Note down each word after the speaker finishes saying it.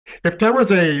if there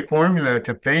was a formula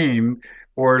to fame,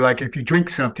 or like if you drink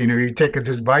something or you take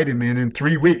this vitamin in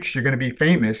 3 weeks, you're going to be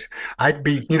famous. I'd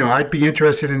be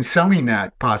interested in selling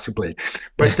that possibly.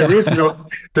 But there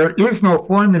is no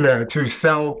formula to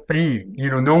sell fame.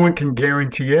 No one can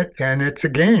guarantee it. And it's a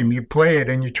game. You play it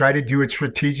and you try to do it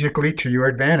strategically to your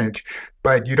advantage.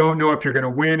 But you don't know if you're going to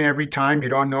win every time. You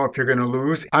don't know if you're going to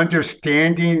lose.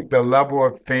 Understanding the level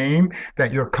of fame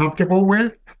that you're comfortable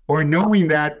with, or knowing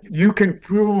that you can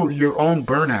fuel your own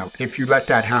burnout if you let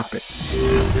that happen.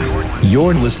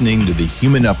 You're listening to The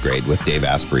Human Upgrade with Dave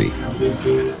Asprey.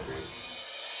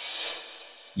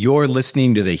 You're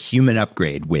listening to The Human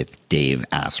Upgrade with Dave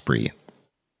Asprey.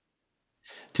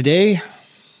 Today,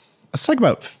 let's talk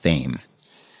about fame.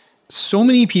 So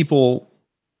many people,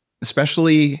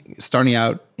 especially starting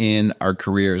out in our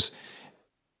careers,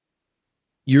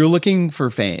 you're looking for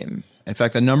fame. In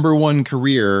fact, the number one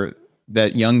career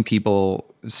that young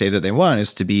people say that they want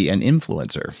is to be an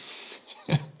influencer.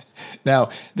 Now,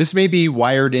 this may be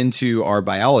wired into our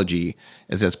biology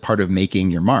as that's part of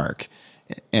making your mark.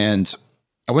 And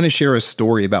I want to share a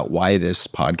story about why this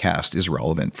podcast is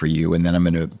relevant for you. And then I'm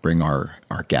going to bring our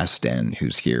guest in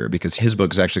who's here, because his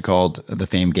book is actually called The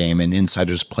Fame Game, an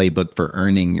Insider's Playbook for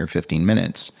Earning Your 15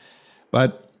 Minutes.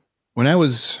 But when I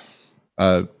was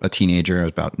a teenager, I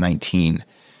was about 19, I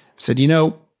said,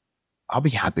 I'll be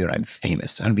happy when I'm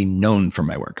famous. I want to be known for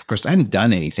my work. Of course, I hadn't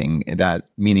done anything that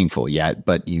meaningful yet,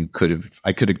 but I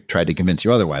could have tried to convince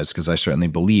you otherwise, because I certainly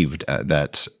believed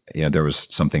that there was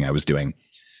something I was doing.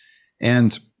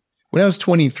 And when I was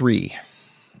 23,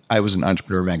 I was an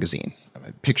Entrepreneur magazine. I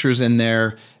had pictures in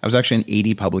there. I was actually in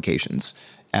 80 publications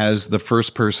as the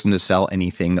first person to sell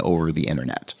anything over the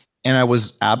internet. And I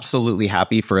was absolutely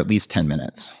happy for at least 10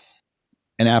 minutes.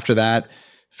 And after that,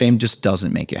 fame just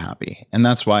doesn't make you happy. And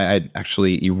that's why I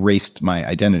actually erased my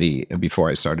identity before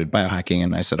I started biohacking.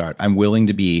 And I said, all right, I'm willing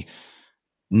to be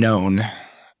known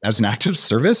as an act of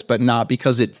service, but not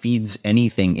because it feeds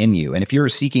anything in you. And if you're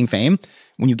seeking fame,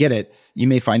 when you get it, you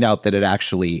may find out that it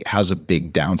actually has a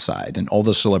big downside. And all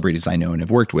the celebrities I know and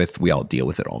have worked with, we all deal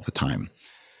with it all the time.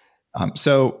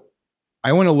 So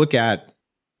I want to look at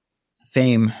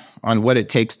fame on what it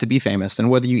takes to be famous and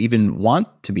whether you even want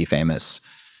to be famous.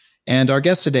 And our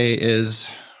guest today is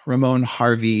Ramon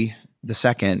Hervey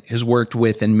II, who's worked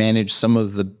with and managed some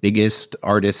of the biggest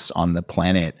artists on the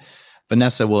planet.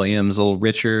 Vanessa Williams,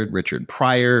 Richard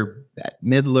Pryor, Bette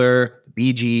Midler, the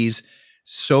Bee Gees,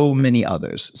 so many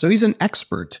others. So he's an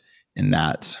expert in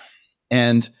that.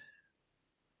 And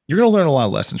you're going to learn a lot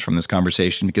of lessons from this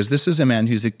conversation, because this is a man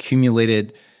who's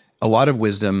accumulated a lot of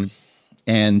wisdom,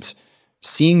 and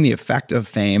seeing the effect of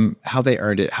fame, how they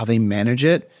earned it, how they manage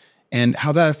it, and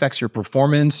how that affects your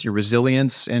performance, your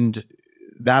resilience, and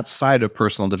that side of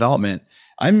personal development.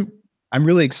 I'm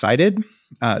really excited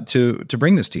to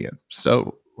bring this to you.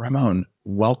 So, Ramon,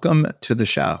 welcome to the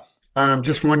show.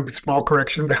 Just one small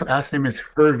correction. The last name is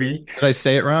Hervey. Did I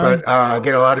say it wrong? But I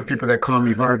get a lot of people that call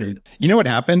me Harvey. You know what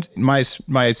happened? My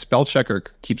spell checker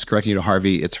keeps correcting you to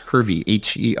Harvey. It's Hervey,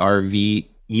 Hervey.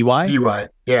 EY,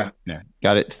 yeah.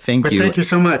 Got it. Thank you. Thank you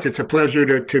so much. It's a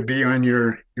pleasure to be on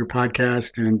your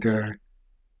podcast. And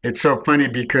it's so funny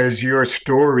because your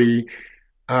story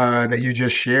that you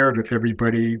just shared with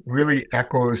everybody really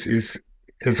is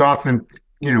often,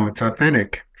 it's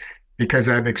authentic, because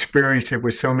I've experienced it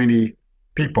with so many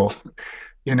people,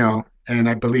 and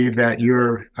I believe that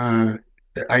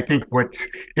I think what's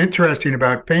interesting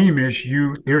about fame is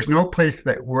there's no place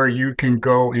where you can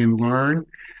go and learn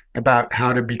about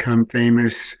how to become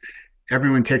famous.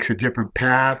 Everyone takes a different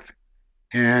path,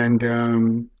 and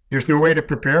there's no way to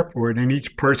prepare for it. And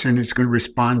each person is going to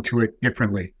respond to it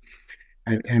differently.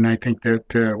 And I think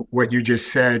that what you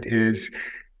just said is,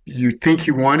 you think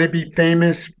you want to be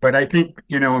famous, but I think,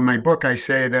 in my book, I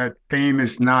say that fame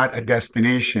is not a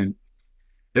destination.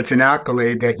 It's an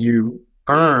accolade that you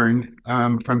earn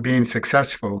from being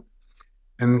successful.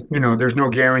 And, there's no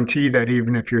guarantee that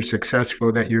even if you're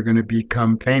successful, that you're going to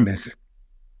become famous.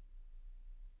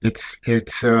 There's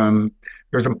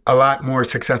a lot more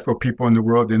successful people in the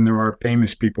world than there are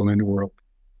famous people in the world.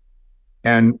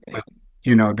 And,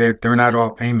 they're not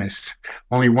all famous.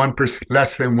 Only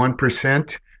less than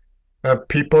 1% of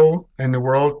people in the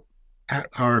world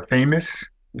are famous.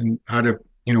 And out of,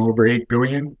 over 8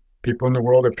 billion people in the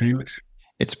world are famous.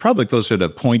 It's probably closer to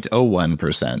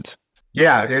 0.01%.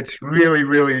 Yeah, it's really,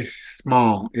 really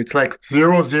small. It's like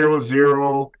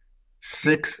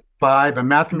 0.0065. A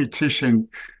mathematician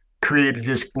created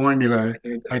this formula.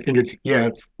 I think it's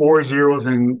 4 zeros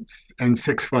and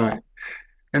 65.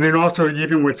 And then also,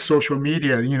 even with social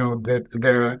media,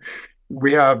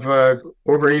 we have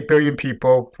over 8 billion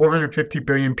people, 450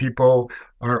 billion people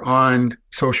are on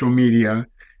social media.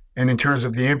 And in terms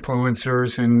of the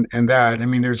influencers and that, I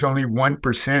mean, there's only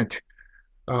 1%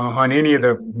 on any of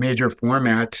the major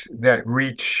formats that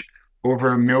reach over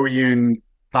a million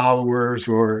followers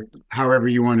or however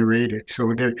you want to rate it.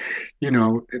 So that, you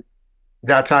know,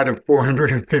 that's out of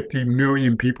 450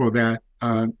 million people that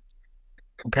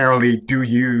apparently do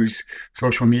use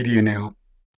social media now.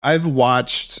 I've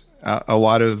watched a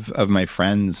lot of my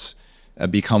friends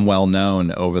become well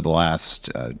known over the last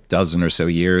dozen or so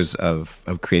years of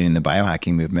creating the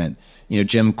biohacking movement. You know,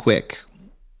 Jim Quick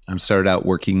started out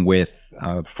working with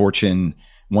Fortune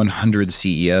 100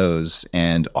 CEOs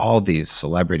and all these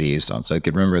celebrities, so I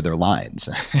could remember their lines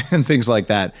and things like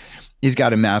that. He's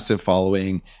got a massive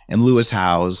following. And Lewis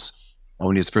Howes,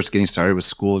 when he was first getting started with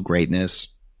School of Greatness.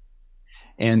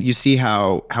 And you see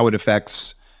how it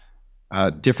affects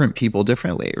different people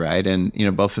differently, right? And, you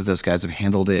know, both of those guys have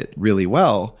handled it really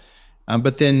well.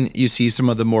 But then you see some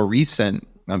of the more recent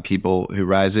people who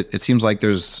rise. It seems like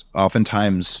there's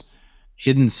oftentimes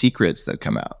hidden secrets that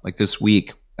come out. Like this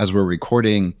week, as we're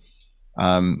recording,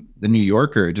 the New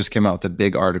Yorker just came out with a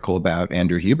big article about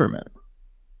Andrew Huberman,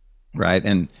 right?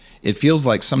 And it feels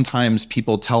like sometimes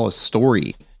people tell a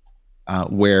story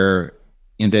where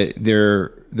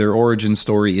their origin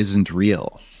story isn't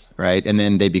real, right? And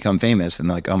then they become famous and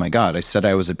like, oh my God, I said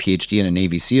I was a PhD and a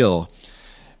Navy SEAL,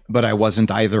 but I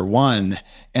wasn't either one.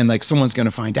 And like someone's going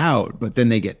to find out, but then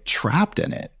they get trapped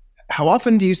in it. How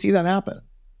often do you see that happen?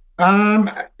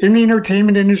 In the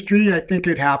entertainment industry, I think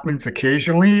it happens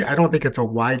occasionally. I don't think it's a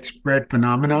widespread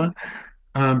phenomenon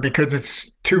because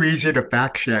it's too easy to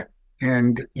fact check.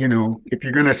 And, you know, if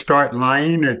you're going to start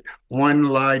lying, one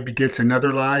lie begets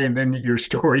another lie, and then your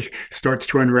story starts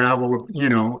to unravel, you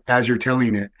know, as you're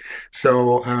telling it.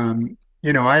 So,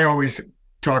 you know, I always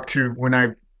talk to, when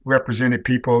I've represented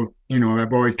people, you know,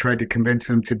 I've always tried to convince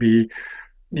them to be,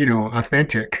 you know,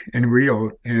 authentic and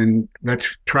real. And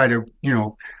let's try to, you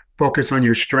know, focus on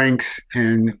your strengths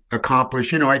and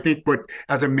accomplish. You know, I think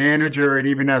as a manager and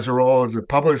even as a role as a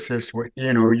publicist,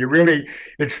 you know,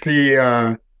 it's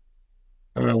the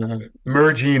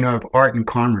merging of art and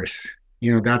commerce.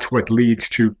 You know, that's what leads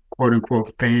to quote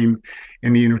unquote fame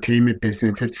in the entertainment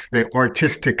business. It's the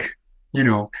artistic, you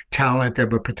know, talent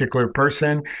of a particular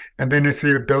person. And then it's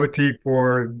the ability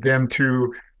for them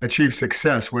to achieve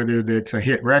success, whether it's a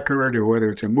hit record or whether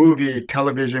it's a movie,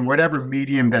 television, whatever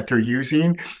medium that they're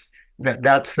using.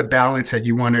 That's the balance that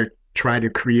you want to try to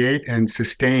create and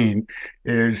sustain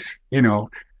is, you know,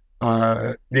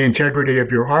 the integrity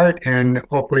of your art, and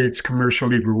hopefully it's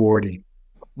commercially rewarding.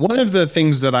 One of the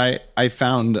things that I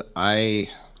found I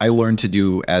learned to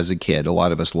do as a kid, a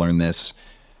lot of us learn this,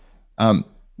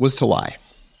 was to lie.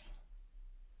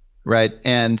 Right?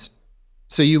 And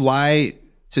so you lie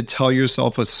to tell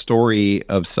yourself a story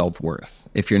of self-worth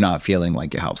if you're not feeling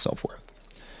like you have self-worth.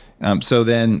 So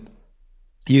then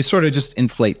you sort of just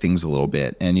inflate things a little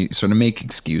bit and you sort of make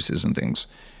excuses and things.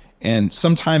 And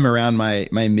sometime around my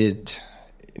mid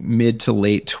to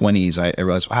late 20s, I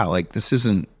realized, wow, like this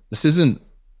isn't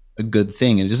a good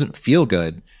thing. And it doesn't feel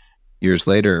good. Years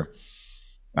later,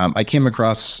 I came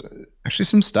across actually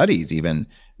some studies even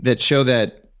that show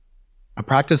that a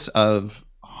practice of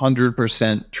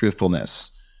 100%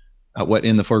 truthfulness, what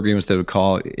in the Four Agreements they would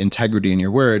call integrity in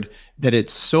your word, that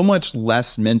it's so much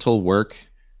less mental work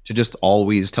to just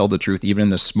always tell the truth, even in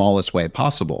the smallest way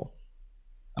possible,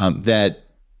 that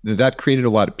created a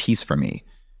lot of peace for me,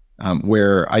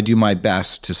 where I do my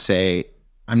best to say,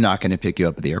 I'm not going to pick you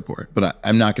up at the airport, but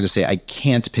I'm not going to say I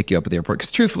can't pick you up at the airport,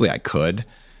 because truthfully I could,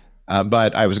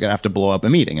 but I was going to have to blow up a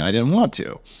meeting and I didn't want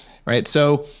to, right?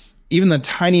 So even the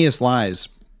tiniest lies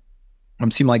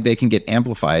seem like they can get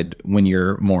amplified when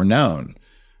you're more known,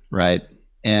 right?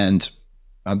 And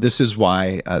this is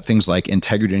why things like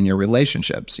integrity in your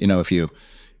relationships, you know, if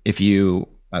you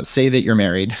say that you're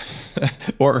married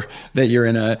or that you're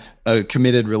in a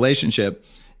committed relationship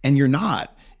and you're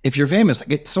not, if you're famous,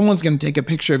 like someone's going to take a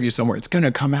picture of you somewhere, it's going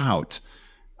to come out.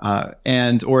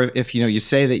 Or if, you know, you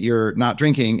say that you're not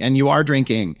drinking and you are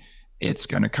drinking, it's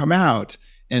going to come out.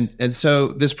 And so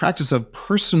this practice of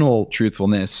personal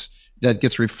truthfulness that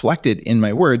gets reflected in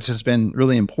my words has been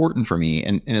really important for me.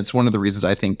 And it's one of the reasons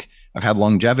I think I've had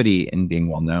longevity in being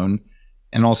well known.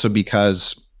 And also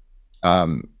because,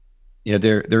 you know,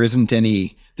 there isn't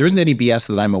any BS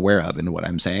that I'm aware of in what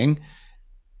I'm saying.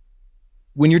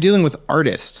 When you're dealing with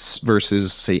artists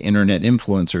versus, say, internet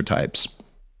influencer types,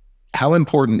 how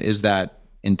important is that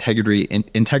integrity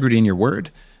in your word,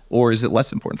 or is it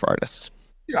less important for artists?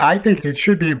 I think it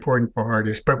should be important for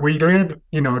artists, but we live,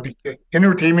 the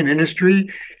entertainment industry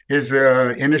is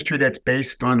an industry that's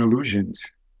based on illusions.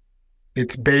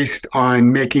 It's based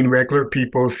on making regular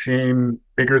people seem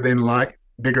bigger than life,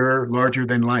 bigger, larger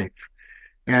than life.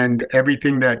 And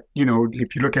everything that,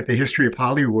 if you look at the history of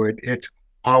Hollywood, it's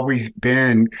always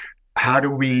been, how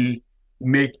do we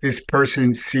make this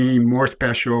person seem more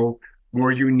special,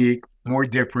 more unique, more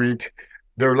different,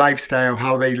 their lifestyle,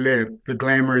 how they live, the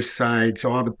glamorous sides,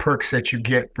 all the perks that you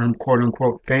get from quote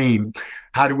unquote fame.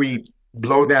 How do we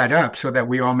blow that up so that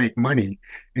we all make money?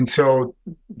 And so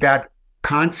that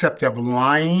concept of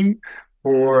lying,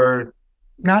 or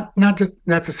not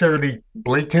necessarily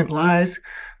blatant lies,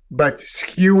 but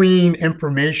skewing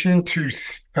information to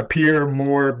appear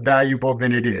more valuable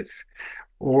than it is.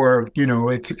 Or,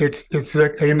 it's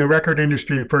like in the record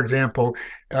industry, for example,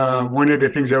 one of the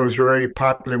things that was very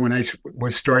popular when I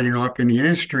was starting off in the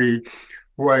industry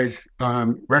was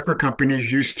record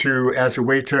companies used to, as a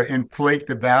way to inflate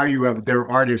the value of their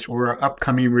artist or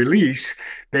upcoming release,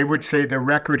 they would say the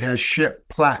record has shipped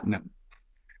platinum,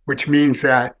 which means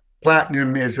that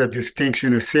platinum is a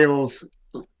distinction, a sales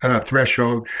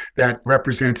threshold that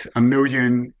represents 1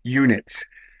 million units.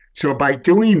 So by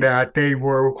doing that, they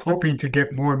were hoping to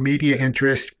get more media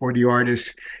interest for the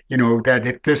artist, that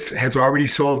if this has already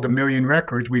sold 1 million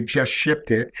records, we've just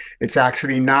shipped it, it's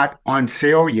actually not on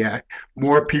sale yet,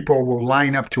 more people will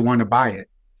line up to want to buy it.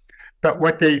 But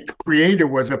what they created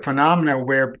was a phenomenon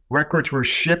where records were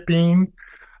shipping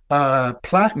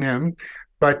platinum,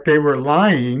 but they were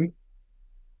lying.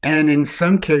 And in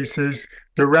some cases,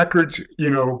 the records,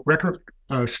 record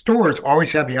stores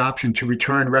always have the option to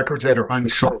return records that are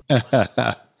unsold.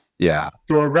 Yeah.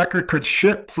 So a record could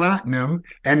ship platinum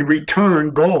and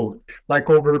return gold, like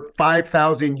over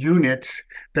 5,000 units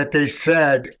that they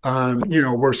said,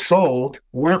 were sold,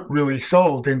 weren't really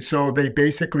sold. And so they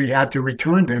basically had to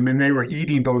return them, and they were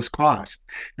eating those costs.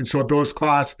 And so those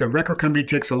costs, the record company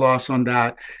takes a loss on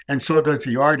that. And so does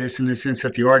the artist, in the sense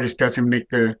that the artist doesn't make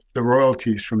the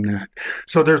royalties from that.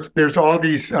 So there's all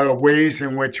these ways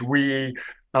in which we,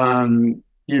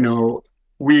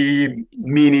 we,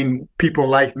 meaning people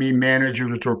like me,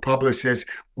 managers or publicists,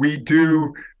 we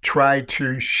do try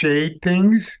to shade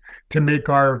things to make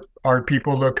our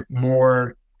people look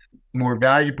more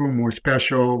valuable, more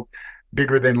special,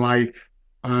 bigger than life.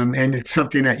 And it's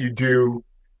something that you do,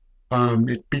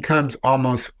 it becomes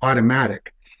almost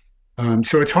automatic.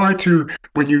 So it's hard to,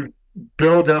 when you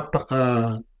build up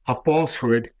a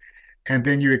falsehood and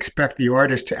then you expect the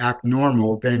artist to act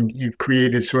normal, then you've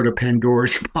created sort of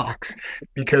Pandora's box,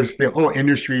 because the whole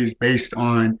industry is based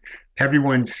on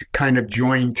everyone's kind of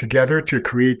joined together to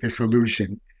create this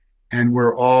illusion. And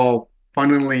we're all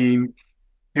funneling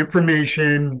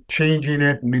information, changing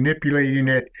it, manipulating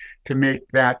it to make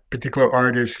that particular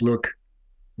artist look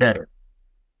better,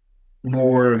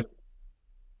 more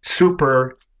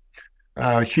super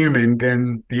human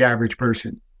than the average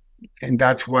person. And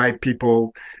that's why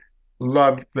people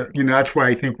love that's why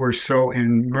I think we're so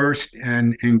immersed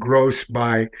and engrossed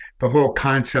by the whole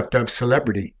concept of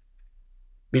celebrity,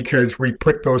 because we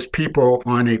put those people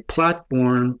on a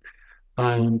platform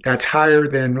that's higher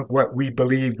than what we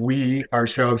believe we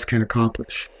ourselves can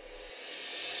accomplish.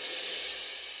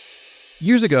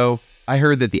 Years ago, I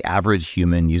heard that the average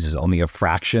human uses only a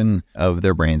fraction of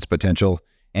their brain's potential,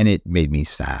 and it made me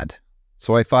sad.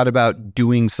 So I thought about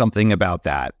doing something about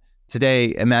that.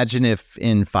 Today, imagine if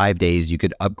in 5 days you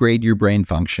could upgrade your brain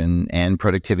function and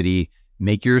productivity,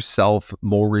 make yourself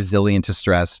more resilient to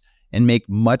stress, and make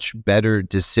much better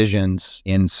decisions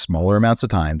in smaller amounts of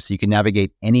time so you can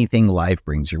navigate anything life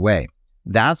brings your way.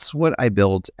 That's what I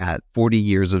built at 40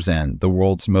 Years of Zen, the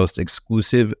world's most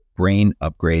exclusive brain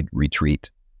upgrade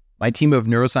retreat. My team of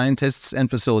neuroscientists and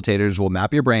facilitators will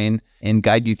map your brain and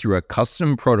guide you through a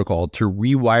custom protocol to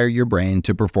rewire your brain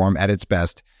to perform at its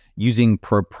best using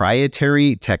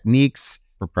proprietary techniques,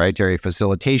 proprietary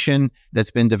facilitation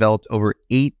that's been developed over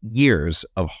 8 years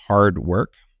of hard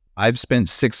work. I've spent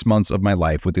 6 months of my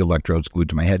life with the electrodes glued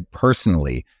to my head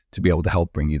personally to be able to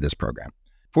help bring you this program.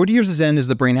 40 Years of Zen is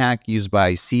the brain hack used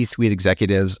by C-suite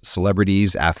executives,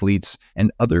 celebrities, athletes,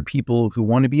 and other people who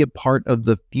want to be a part of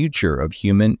the future of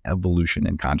human evolution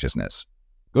and consciousness.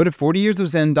 Go to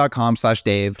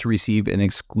 40yearsofzen.com/Dave to receive an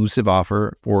exclusive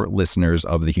offer for listeners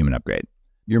of The Human Upgrade.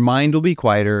 Your mind will be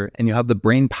quieter and you'll have the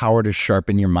brain power to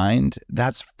sharpen your mind.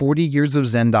 That's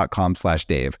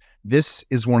 40yearsofzen.com/Dave. This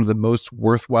is one of the most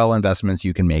worthwhile investments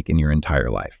you can make in your entire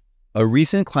life. A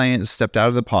recent client stepped out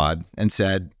of the pod and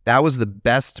said, "That was the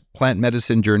best plant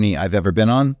medicine journey I've ever been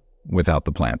on without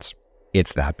the plants."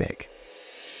 It's that big.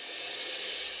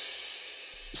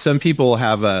 Some people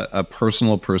have a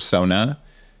personal persona,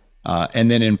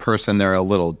 and then in person they're a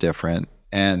little different.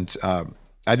 And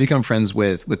I've become friends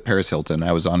with Paris Hilton.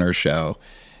 I was on her show,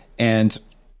 and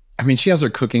I mean, she has her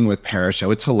Cooking with Paris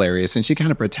show. It's hilarious, and she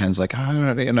kind of pretends like, I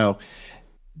don't know, you know,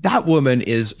 that woman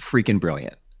is freaking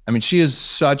brilliant. I mean, she is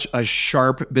such a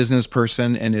sharp business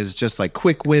person and is just like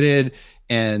quick-witted.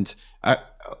 And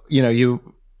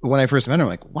when I first met her, I'm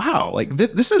like, wow, like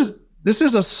this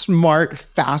is a smart,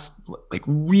 fast, like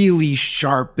really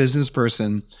sharp business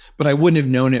person, but I wouldn't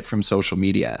have known it from social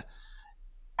media.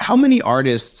 How many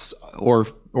artists or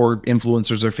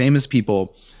influencers or famous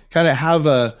people kind of have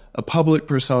a public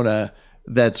persona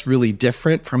that's really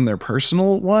different from their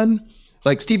personal one?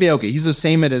 Like Steve Aoki, he's the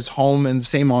same at his home and the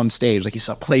same on stage. Like he's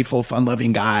a playful,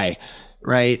 fun-loving guy,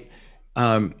 right?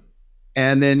 And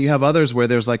then you have others where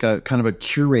there's like a kind of a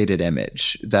curated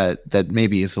image that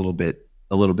maybe is a little bit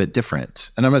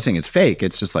different. And I'm not saying it's fake.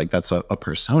 It's just like that's a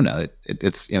persona.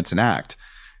 It's an act.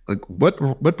 Like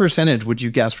what percentage would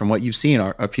you guess from what you've seen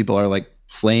are people are like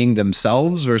playing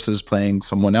themselves versus playing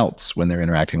someone else when they're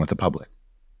interacting with the public?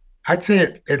 I'd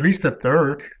say at least a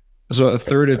third. So a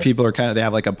third of people are they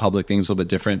have like a public thing, it's a little bit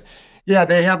different. Yeah,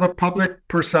 they have a public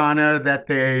persona that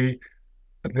they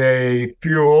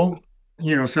fuel.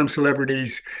 You know, some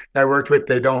celebrities that I worked with,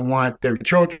 they don't want their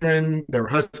children, their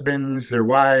husbands, their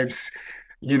wives.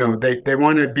 You know, they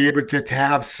want to be able to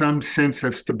have some sense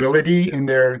of stability in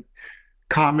their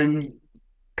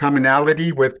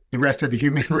commonality with the rest of the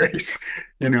human race.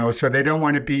 You know, so they don't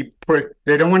want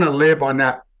to live on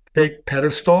that fake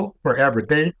pedestal forever.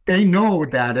 They know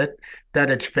that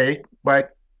it's fake,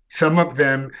 but some of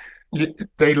them,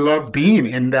 they love being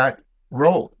in that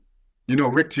role. You know,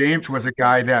 Rick James was a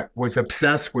guy that was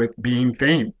obsessed with being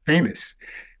famous,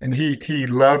 and he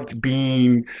loved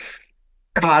being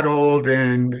coddled,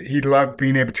 and he loved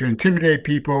being able to intimidate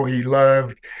people. He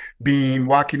loved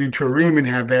walking into a room and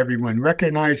have everyone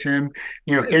recognize him.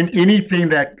 You know, and anything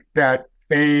that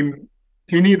fame,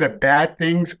 any of the bad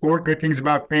things or good things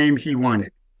about fame, he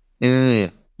wanted.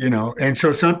 Mm. You know, and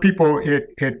so some people,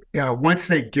 once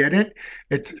they get it,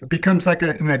 it becomes like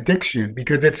an addiction,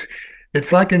 because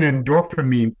it's like an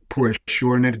endorphin push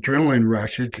or an adrenaline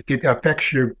rush. It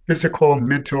affects your physical,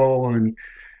 mental, and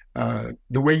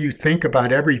the way you think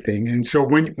about everything. And so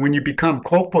when you become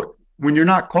culpable, when you're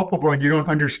not culpable and you don't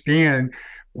understand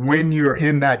when you're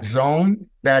in that zone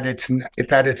that it's not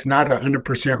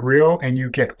 100% real and you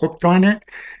get hooked on it,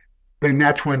 then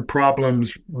that's when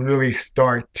problems really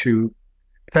start to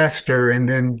fester, and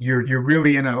then you're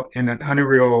really in an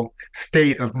unreal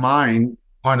state of mind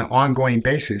on an ongoing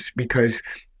basis, because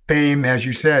fame, as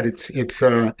you said,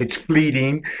 it's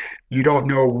fleeting. You don't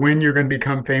know when you're going to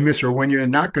become famous or when you're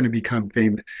not going to become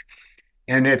famous.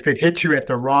 And if it hits you at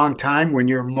the wrong time, when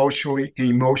you're emotionally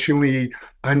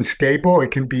unstable,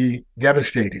 it can be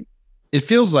devastating. It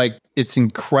feels like it's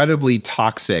incredibly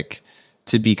toxic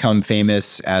to become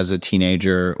famous as a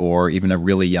teenager or even a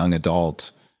really young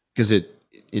adult, because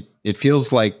it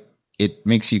feels like it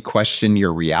makes you question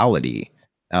your reality.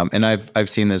 And I've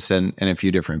seen this in a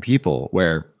few different people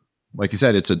where, like you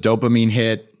said, it's a dopamine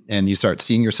hit and you start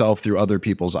seeing yourself through other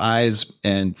people's eyes.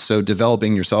 And so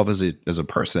developing yourself as a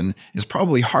person is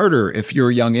probably harder if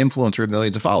you're a young influencer with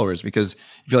millions of followers, because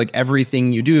you feel like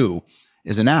everything you do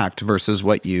is an act versus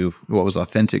what was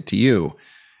authentic to you.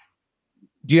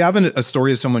 Do you have a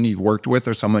story of someone you've worked with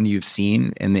or someone you've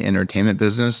seen in the entertainment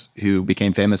business who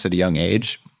became famous at a young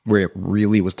age where it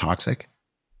really was toxic?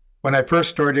 When I first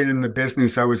started in the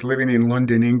business, I was living in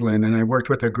London, England, and I worked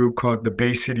with a group called the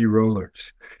Bay City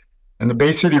Rollers. And the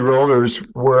Bay City Rollers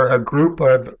were a group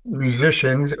of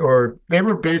musicians, or they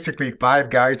were basically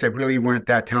 5 guys that really weren't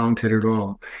that talented at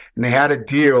all. And they had a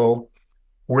deal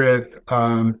with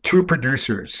 2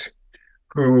 producers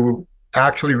who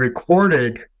actually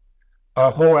recorded a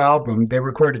whole album. They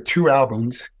recorded 2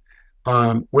 albums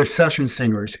with session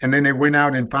singers. And then they went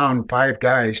out and found 5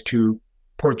 guys to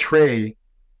portray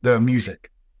the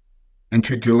music and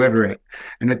to deliver it.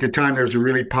 And at the time, there was a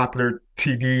really popular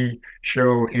TV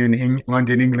show in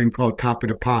London, England called Top of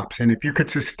the Pops. And if you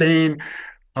could sustain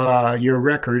your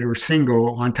record or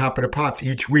single on Top of the Pops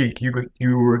each week,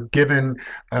 you were given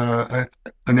an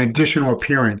additional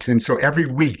appearance. And so every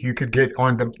week you could get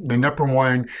on the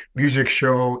 #1 music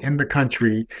show in the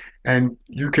country, and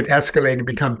you could escalate and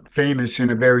become famous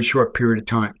in a very short period of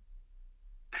time.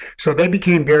 So they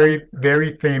became very,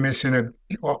 very famous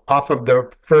off of the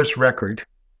first record.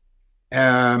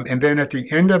 And then at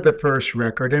the end of the first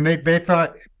record, and they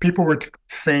thought, people were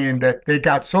saying that they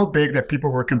got so big that people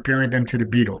were comparing them to the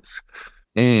Beatles.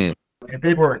 Mm. If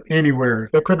they weren't anywhere,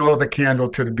 they couldn't hold a candle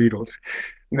to the Beatles.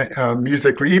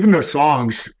 musically, even the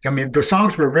songs. I mean, the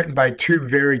songs were written by two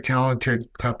very talented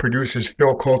producers,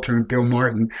 Phil Coulter and Bill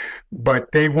Martin, but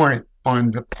they weren't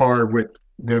on the par with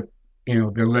the,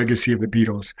 the legacy of the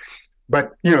Beatles.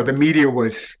 But, the media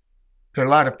was, a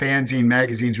lot of fanzine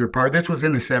magazines were part. This was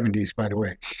in the 70s, by the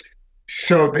way.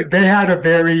 So they had a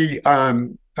very,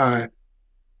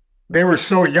 they were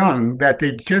so young that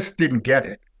they just didn't get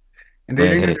it. And they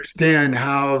didn't understand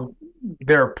how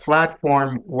their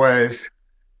platform was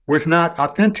not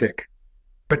authentic.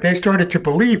 But they started to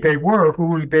believe they were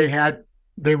who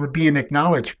they were being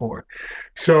acknowledged for.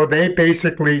 So they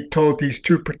basically told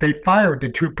they fired the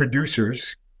two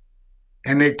producers,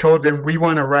 and they told them, we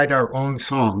want to write our own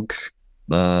songs.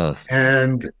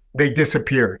 And they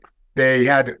disappeared. They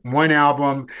had one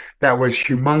album that was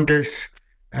humongous.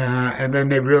 And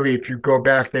then if you go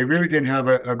back, they really didn't have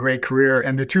a great career.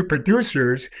 And the two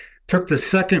producers took the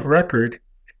second record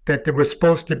that was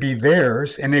supposed to be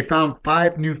theirs, and they found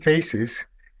 5 new faces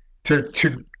to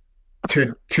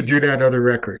do that other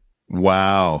record.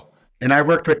 Wow. And I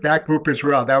worked with that group as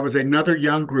well. That was another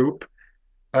young group,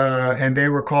 and they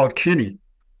were called Kinney,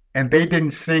 and they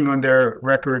didn't sing on their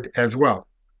record as well.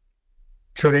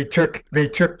 So they took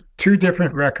 2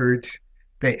 different records,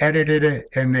 they edited it,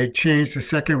 and they changed the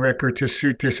second record to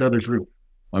suit this other group.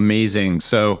 Amazing.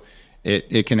 So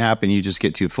it can happen. You just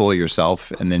get too full of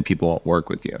yourself, and then people won't work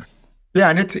with you.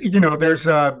 Yeah, and it's, there's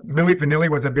Milli Vanilli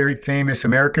was a very famous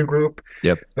American group.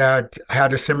 Yep. That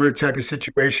had a similar type of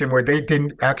situation where they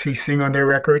didn't actually sing on their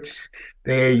records.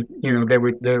 They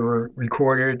were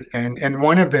recorded, and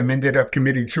one of them ended up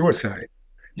committing suicide.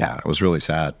 Yeah, it was really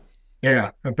sad.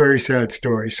 Yeah, a very sad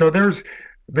story. So there's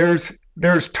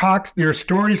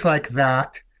stories like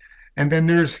that, and then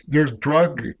there's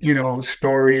drug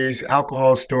stories,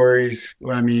 alcohol stories.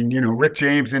 I mean, Rick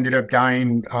James ended up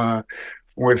dying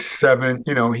with 7.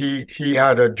 He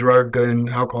had a drug and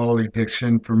alcohol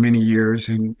addiction for many years,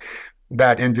 and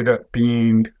that ended up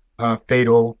being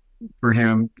fatal for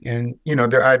him. And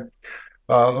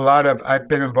I've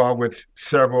been involved with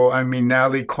several. I mean,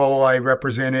 Natalie Cole I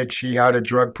represented. She had a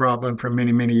drug problem for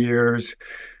many, many years.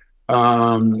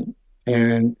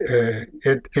 And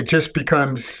it just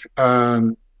becomes,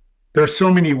 there's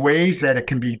so many ways that it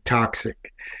can be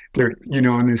toxic there,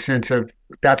 in the sense of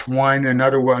that's one.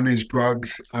 Another one is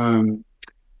drugs. People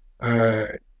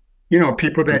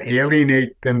that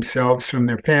alienate themselves from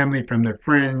their family, from their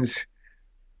friends,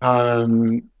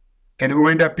 and who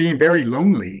end up being very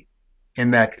lonely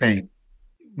in that thing.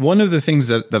 One of the things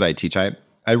that I teach, I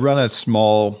run a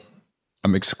small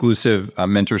exclusive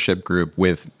mentorship group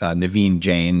with Naveen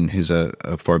Jain, who's a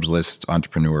Forbes list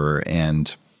entrepreneur,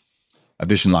 and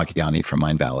Vishen Lakhiani from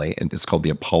Mind Valley, and it's called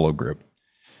the Apollo Group.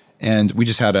 And we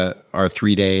just had our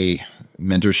 3-day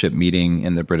mentorship meeting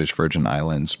in the British Virgin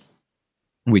Islands.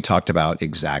 We talked about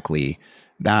exactly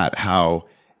that, how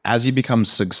as you become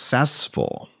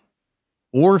successful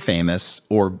or famous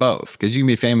or both, because you can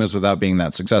be famous without being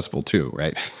that successful too,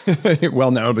 right? Well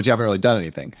known, but you haven't really done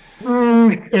anything.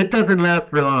 It doesn't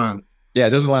last for long. Yeah,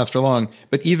 it doesn't last for long.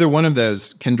 But either one of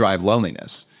those can drive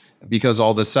loneliness, because all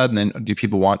of a sudden, then do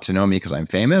people want to know me because I'm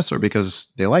famous, or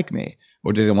because they like me?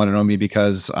 Or do they want to know me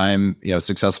because I'm, a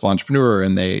successful entrepreneur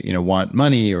and they, want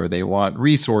money, or they want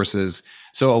resources?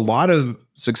 So a lot of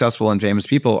successful and famous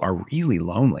people are really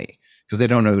lonely because they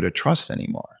don't know who to trust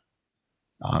anymore.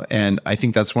 And I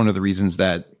think that's one of the reasons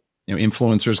that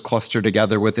influencers cluster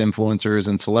together with influencers,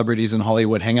 and celebrities in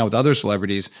Hollywood hang out with other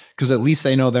celebrities, because at least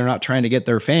they know they're not trying to get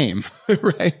their fame,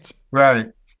 right?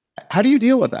 Right. How do you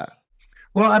deal with that?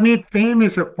 Well, I mean, fame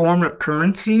is a form of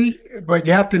currency, but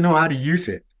you have to know how to use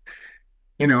it.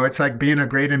 It's like being a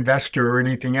great investor or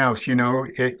anything else. You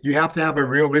have to have a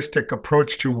realistic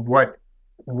approach to what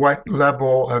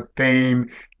level of fame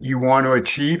you want to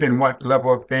achieve and what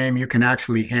level of fame you can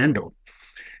actually handle.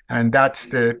 And that's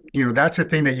the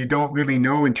thing that you don't really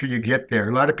know until you get there.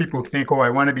 A lot of people think, oh, I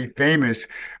want to be famous,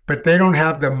 but they don't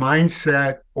have the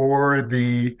mindset or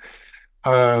the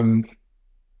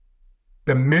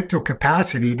mental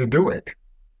capacity to do it.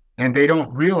 And they don't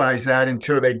realize that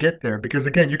until they get there. Because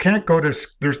again, you can't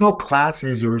there's no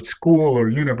classes or school or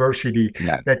university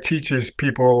that teaches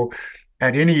people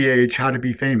at any age how to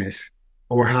be famous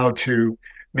or how to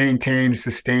maintain,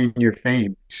 sustain your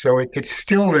fame. So it's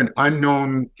still an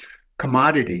unknown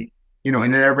commodity,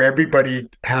 and everybody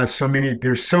has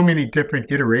there's so many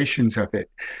different iterations of it.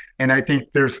 And I think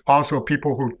there's also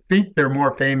people who think they're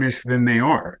more famous than they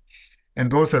are. And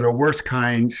those are the worst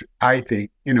kinds, I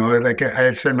think. Like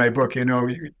I said in my book,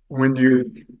 when you're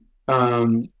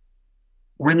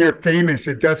famous,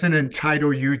 it doesn't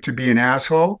entitle you to be an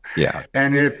asshole. Yeah.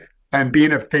 And And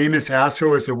being a famous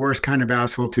asshole is the worst kind of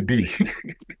asshole to be.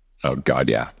 Oh God,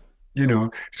 yeah.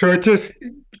 So it just,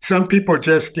 some people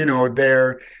just,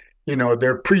 they're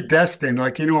predestined.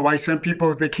 Like, why some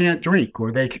people, they can't drink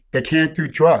or they can't do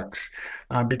drugs,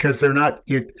 because they're not,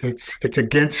 it's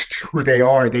against who they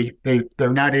are. They're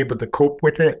not able to cope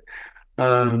with it.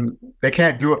 They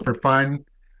can't do it for fun.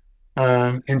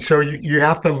 And so you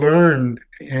have to learn,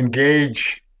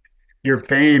 engage your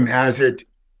fame as it's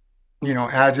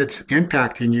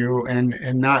impacting you,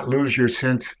 and not lose your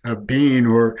sense of being,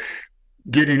 or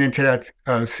getting into that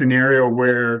scenario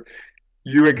where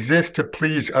you exist to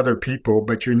please other people,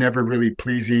 but you're never really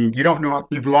pleasing. You don't know,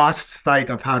 you've lost sight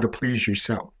of how to please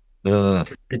yourself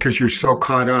because you're so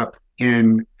caught up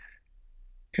in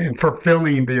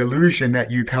fulfilling the illusion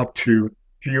that you've helped to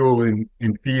fuel and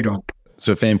feed on.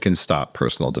 So fame can stop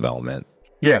personal development.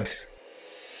 Yes.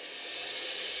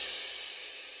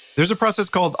 There's a process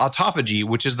called autophagy,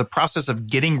 which is the process of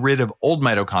getting rid of old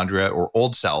mitochondria or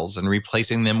old cells and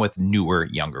replacing them with newer,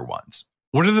 younger ones.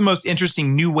 One of the most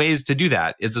interesting new ways to do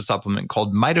that is a supplement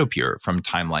called MitoPure from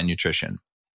Timeline Nutrition.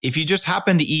 If you just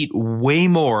happen to eat way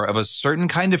more of a certain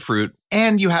kind of fruit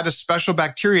and you had a special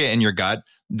bacteria in your gut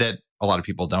that a lot of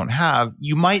people don't have,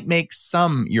 you might make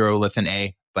some urolithin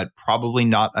A, but probably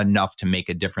not enough to make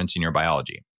a difference in your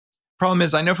biology. Problem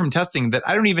is, I know from testing that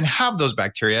I don't even have those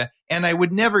bacteria, and I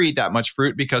would never eat that much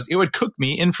fruit because it would cook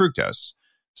me in fructose.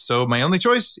 So my only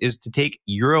choice is to take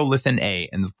urolithin A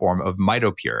in the form of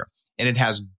MitoPure, and it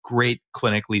has great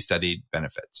clinically studied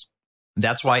benefits.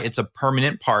 That's why it's a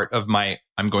permanent part of my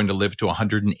I'm going to live to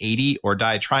 180 or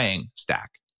die trying stack.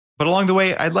 But along the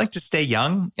way, I'd like to stay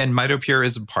young, and MitoPure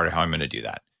is a part of how I'm going to do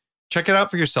that. Check it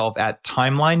out for yourself at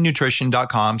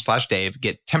timelinenutrition.com/Dave.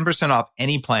 Get 10% off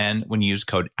any plan when you use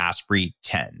code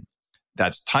Asprey10.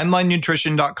 That's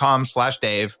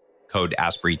timelinenutrition.com/Dave, code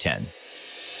Asprey10.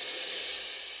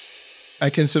 I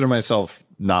consider myself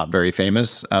not very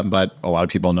famous, but a lot of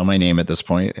people know my name at this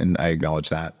point, and I acknowledge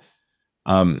that.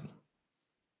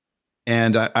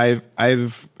 And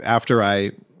I've after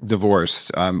I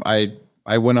divorced, I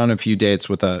went on a few dates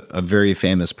with a very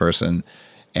famous person.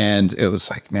 And it was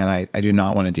like, man, I do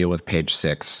not want to deal with page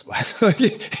 6.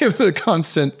 It was a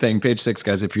constant thing. Page 6,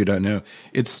 guys, if you don't know,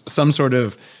 it's some sort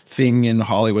of thing in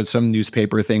Hollywood, some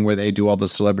newspaper thing where they do all the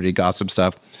celebrity gossip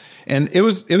stuff. And it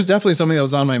was definitely something that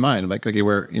was on my mind. Like, okay,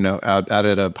 we're, out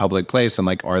at a public place, and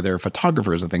like, are there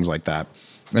photographers and things like that?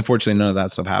 Unfortunately, none of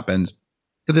that stuff happened,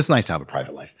 because it's nice to have a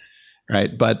private life.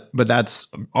 Right. But that's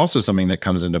also something that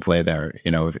comes into play there.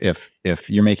 If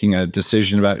you're making a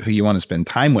decision about who you want to spend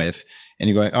time with, and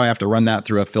you're going, oh, I have to run that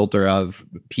through a filter of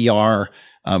PR,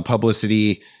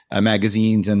 publicity,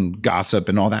 magazines, and gossip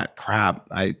and all that crap.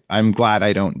 I'm glad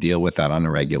I don't deal with that on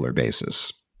a regular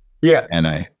basis. Yeah. And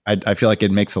I feel like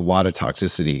it makes a lot of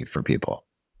toxicity for people.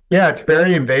 Yeah, it's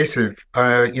very invasive,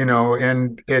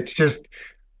 and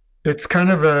it's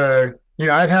kind of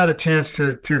I've had a chance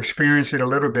to experience it a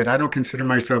little bit. I don't consider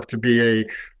myself to be a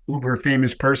uber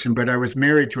famous person, but I was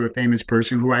married to a famous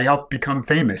person who I helped become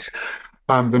famous.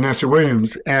 Vanessa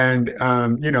Williams. And,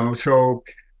 so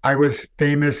I was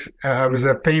famous. I was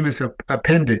a famous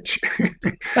appendage.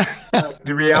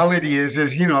 The reality is,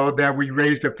 that we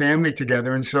raised a family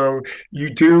together. And so you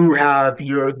do have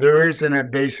there is an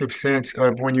invasive sense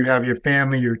of when you have your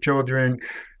family, your children,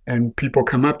 and people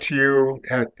come up to you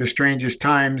at the strangest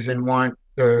times and want,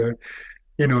 to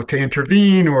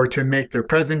intervene or to make their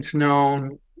presence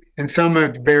known. And some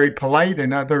are very polite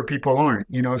and other people aren't,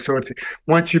 so it's,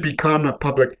 once you become a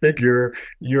public figure,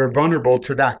 you're vulnerable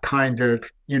to that kind of,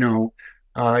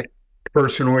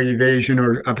 personal evasion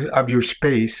of your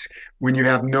space when you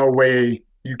have no way,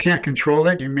 you can't control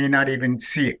it. You may not even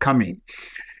see it coming,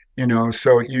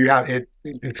 so you have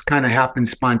it's kind of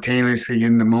happens spontaneously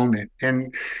in the moment.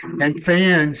 And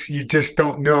fans, you just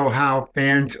don't know how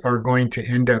fans are going to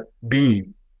end up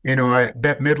being,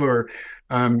 Bette Midler.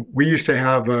 We used to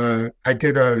have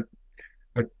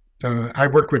I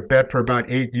worked with Bette for about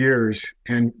 8 years,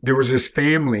 and there was this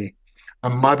family, a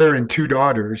mother and 2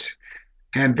 daughters,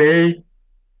 and they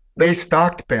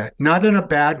stalked Bette, not in a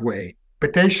bad way,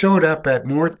 but they showed up at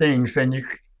more things than you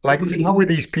like. How were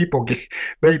these people?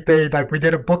 They like, we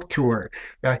did a book tour,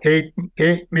 8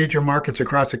 major markets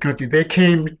across the country. They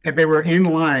came and they were in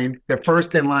line, the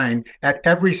first in line at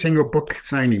every single book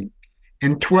signing.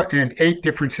 In 8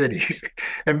 different cities.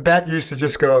 And Bette used to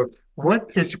just go, what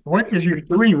is you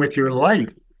doing with your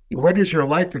life? What is your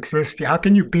life existing? How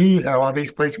can you be at all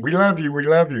these places? We love you. We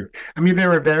love you. I mean, they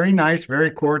were very nice, very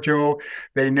cordial.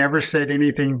 They never said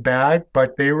anything bad,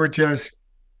 but they were just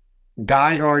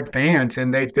diehard fans.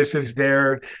 And this is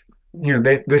their,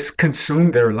 this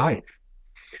consumed their life.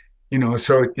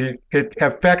 So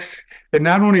it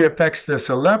not only affects the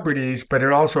celebrities, but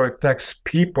it also affects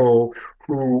people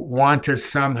who want to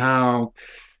somehow,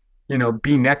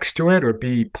 be next to it or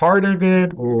be part of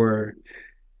it, or,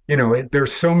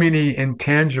 there's so many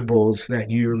intangibles that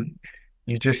you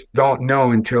just don't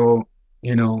know until,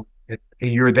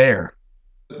 you're there.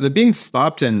 The being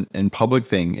stopped in public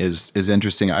thing is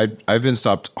interesting. I've been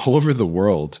stopped all over the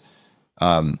world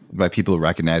by people who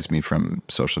recognize me from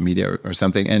social media or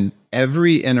something, and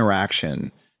every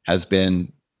interaction has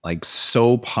been like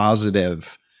so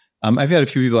positive. I've had a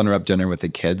few people interrupt dinner with the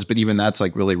kids, but even that's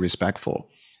like really respectful.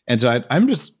 And so I'm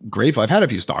just grateful. I've had a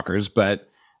few stalkers, but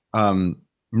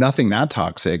nothing that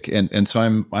toxic. And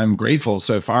so I'm grateful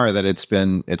so far that it's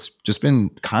just been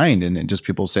kind and just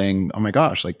people saying, oh my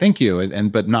gosh, like, thank you.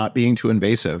 But not being too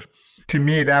invasive. To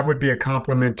me, that would be a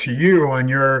compliment to you on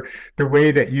the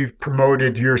way that you've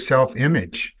promoted your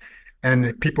self-image,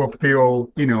 and people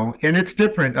feel, and it's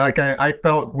different. Like I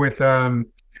felt with,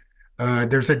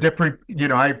 there's a different,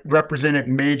 I represented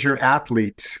major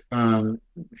athletes,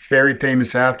 very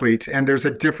famous athletes, and there's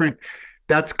a different,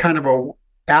 that's kind of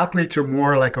athletes are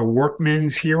more like a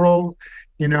workman's hero,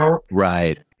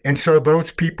 Right. And so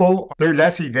those people, they're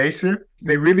less evasive.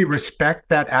 They really respect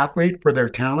that athlete for their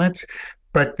talents,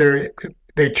 but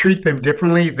they treat them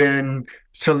differently than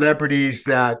celebrities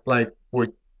that like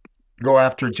would go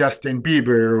after Justin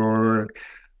Bieber or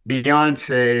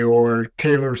Beyonce or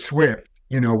Taylor Swift,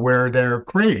 where they're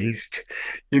praised,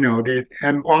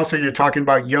 and also you're talking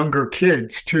about younger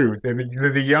kids too.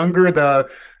 The younger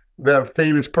the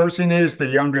famous person is, the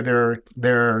younger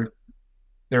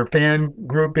their fan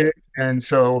group is. And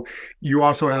so you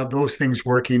also have those things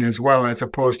working as well, as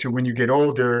opposed to when you get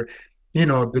older,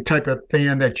 the type of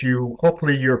fan that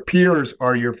hopefully your peers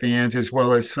are your fans as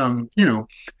well as some,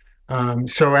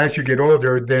 so as you get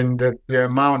older, then the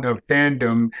amount of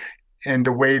fandom and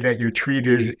the way that you're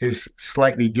treated is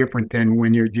slightly different than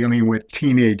when you're dealing with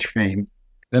teenage fame.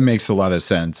 That makes a lot of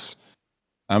sense.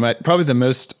 Probably the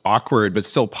most awkward but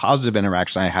still positive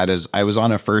interaction I had is I was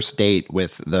on a first date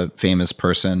with the famous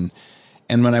person.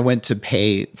 And when I went to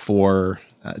pay for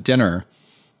dinner,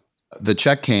 the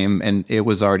check came and it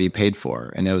was already paid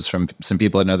for. And it was from some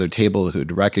people at another table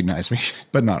who'd recognized me,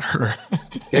 but not her.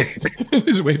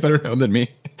 He's way better known than me.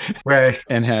 Right.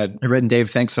 And had written, Dave,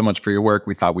 thanks so much for your work.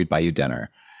 We thought we'd buy you dinner.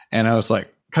 And I was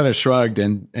like, kind of shrugged,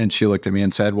 and she looked at me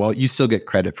and said, well, you still get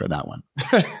credit for that one.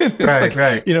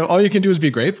 Right. All you can do is be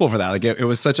grateful for that. Like it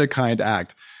was such a kind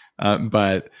act.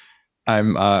 But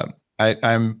I'm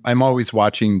always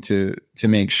watching to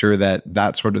make sure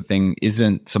that sort of thing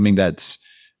isn't something that's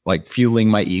like fueling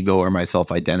my ego or my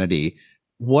self-identity.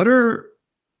 What are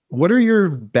your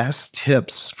best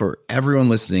tips for everyone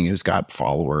listening who's got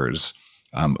followers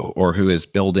or who is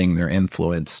building their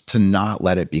influence to not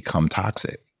let it become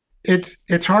toxic?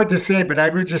 It's hard to say, but I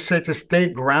would just say to stay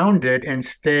grounded and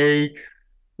stay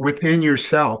within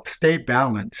yourself, stay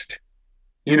balanced,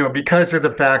 because of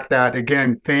the fact that,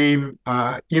 again, fame,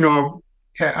 every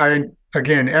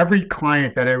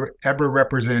client that I ever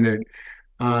represented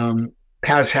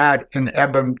has had an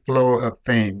ebb and flow of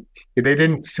fame. They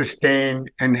didn't sustain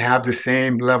and have the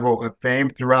same level of fame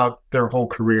throughout their whole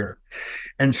career.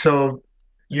 And so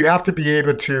you have to be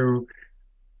able to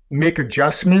make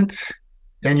adjustments.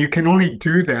 And you can only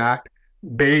do that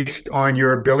based on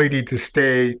your ability to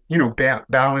stay,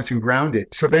 balanced and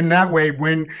grounded. So then that way,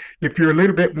 if you're a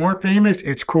little bit more famous,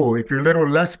 it's cool. If you're a little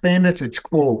less famous, it's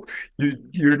cool.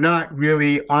 You're not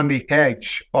really on the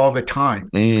edge all the time.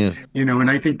 And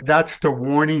I think that's the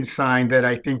warning sign that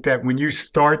I think that when you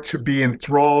start to be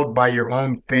enthralled by your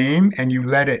own fame and you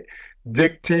let it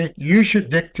dictate, you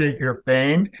should dictate your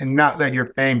fame and not let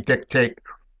your fame dictate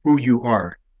who you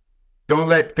are. Don't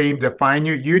let fame define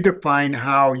you. You define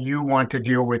how you want to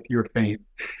deal with your fame.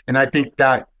 And I think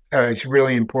that is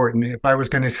really important. If I was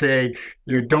going to say,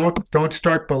 don't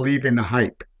start believing the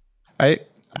hype. I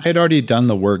had already done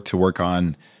the work to work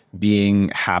on being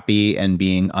happy and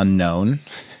being unknown.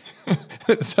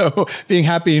 So being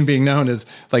happy and being known is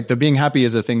like the being happy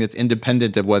is a thing that's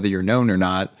independent of whether you're known or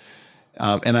not.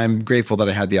 And I'm grateful that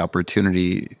I had the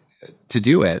opportunity to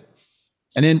do it.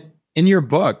 And in your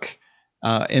book,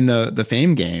 in the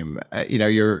fame game,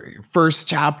 your first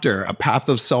chapter, a path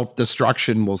of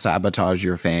self-destruction will sabotage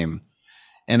your fame.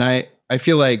 And I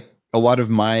feel like a lot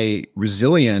of my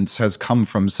resilience has come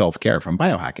from self-care, from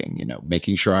biohacking,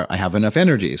 making sure I have enough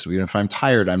energy. So even if I'm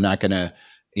tired, I'm not going to,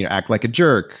 act like a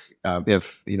jerk.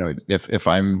 If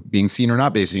I'm being seen or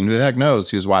not being seen, who the heck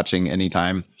knows who's watching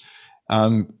anytime,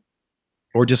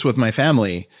 or just with my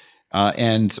family.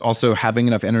 and also having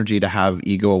enough energy to have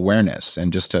ego awareness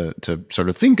and just to sort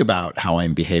of think about how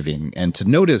I'm behaving and to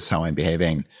notice how I'm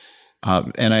behaving.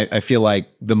 And I feel like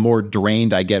the more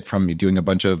drained I get from doing a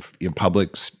bunch of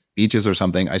public speeches or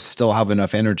something, I still have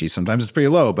enough energy. Sometimes it's pretty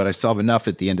low, but I still have enough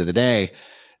at the end of the day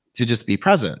to just be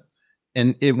present.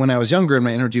 And when I was younger and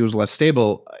my energy was less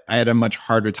stable, I had a much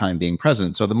harder time being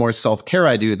present. So the more self-care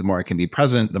I do, the more I can be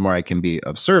present, the more I can be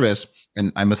of service.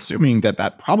 And I'm assuming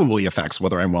that probably affects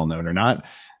whether I'm well known or not.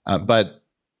 But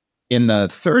in the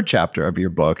third chapter of your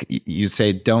book, you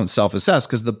say don't self-assess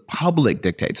because the public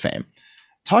dictates fame.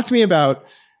 Talk to me about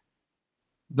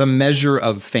the measure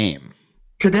of fame.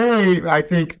 Today, I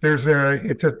think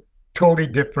it's a totally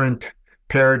different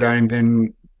paradigm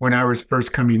than when I was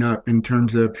first coming up in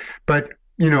terms of, but,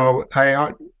 in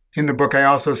the book, I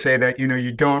also say that,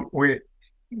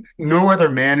 no other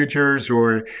managers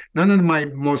or none of my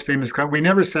most famous, we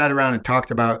never sat around and talked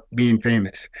about being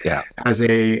famous as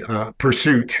a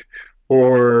pursuit,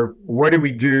 or what do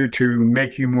we do to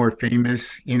make you more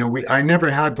famous? I never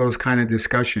had those kind of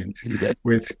discussions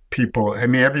with people. I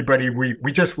mean, everybody,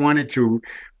 we just wanted to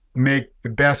make the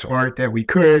best art that we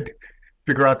could,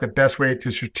 figure out the best way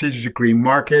to strategically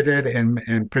market it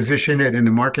and position it in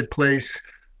the marketplace,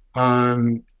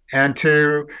 and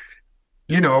to,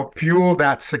 fuel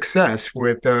that success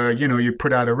with, you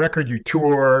put out a record, you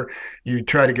tour, you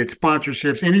try to get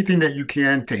sponsorships, anything that you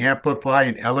can to amplify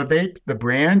and elevate the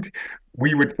brand.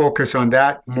 We would focus on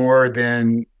that more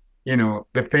than,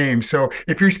 the fame. So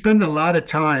if you spend a lot of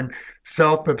time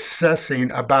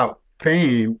self-obsessing about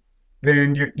fame,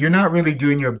 then you're not really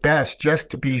doing your best just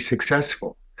to be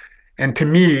successful. And to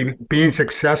me, being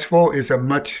successful is a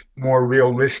much more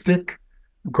realistic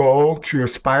goal to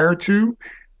aspire to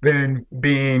than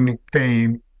being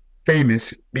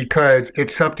famous, because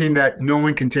it's something that no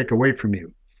one can take away from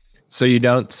you. So you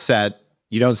don't set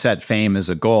fame as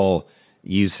a goal.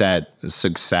 You set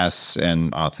success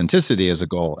and authenticity as a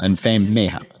goal, and fame may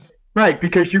happen. Right,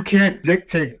 because you can't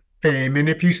dictate fame. And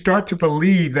if you start to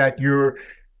believe that you're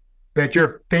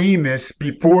famous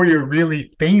before you're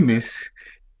really famous,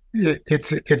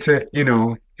 it's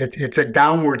a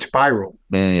downward spiral.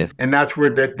 Yeah. And that's where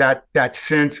that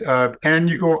sense of, and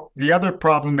the other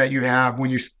problem that you have when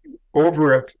you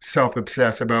over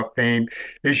self-obsess about fame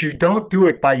is you don't do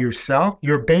it by yourself.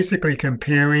 You're basically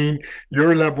comparing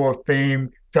your level of fame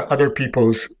to other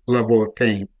people's level of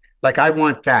fame. Like, I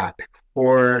want that,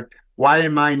 or why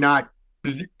am I not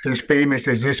as famous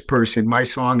as this person? My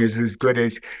song is as good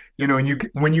as, and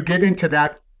when you get into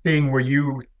that thing where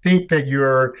you think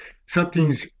that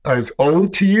something's as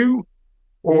owed to you,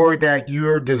 or that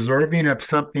you're deserving of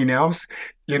something else,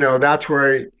 that's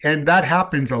where, and that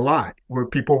happens a lot, where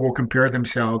people will compare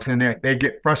themselves and they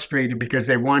get frustrated because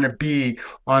they want to be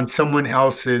on someone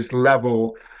else's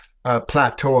level,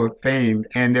 plateau of fame,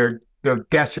 and they'll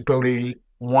desperately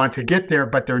want to get there,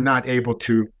 but they're not able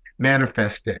to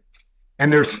manifest it.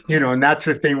 And there's, and that's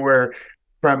the thing where,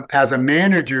 as a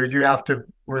manager, you have to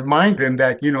remind them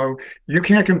that, you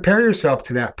can't compare yourself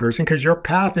to that person because your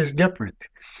path is different.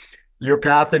 Your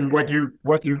path and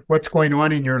what's going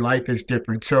on in your life is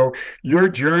different. So your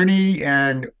journey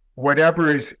and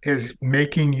whatever is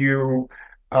making you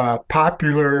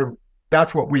popular,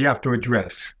 that's what we have to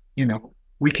address.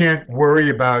 We can't worry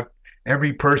about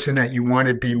every person that you want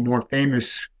to be more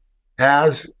famous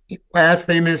as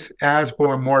famous as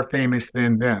or more famous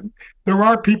than them. There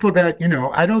are people that,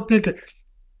 I don't think,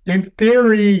 in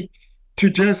theory, to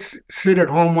just sit at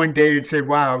home one day and say,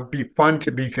 wow, it'd be fun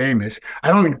to be famous, I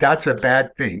don't think that's a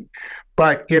bad thing.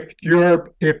 But if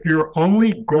your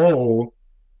only goal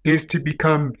is to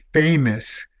become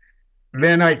famous,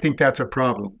 then I think that's a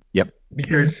problem. Yep.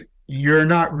 Because you're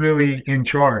not really in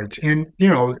charge. And,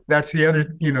 that's the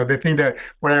other, the thing that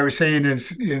what I was saying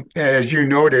is, as you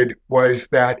noted, was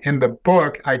that in the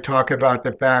book, I talk about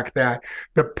the fact that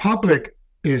the public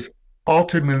is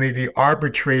ultimately the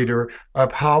arbitrator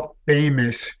of how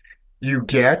famous you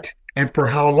get and for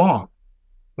how long.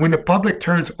 When the public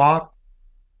turns off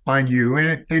on you,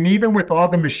 and even with all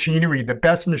the machinery, the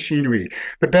best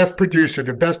producer,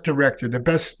 the best director, the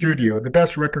best studio, the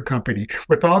best record company,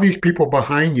 with all these people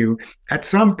behind you, at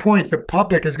some point the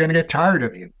public is going to get tired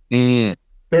of you.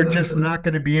 They're just not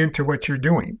going to be into what you're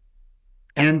doing,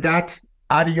 and that's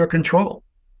out of your control.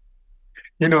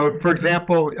 For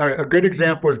example, a good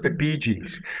example is the Bee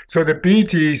Gees. So the Bee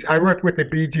Gees, I worked with the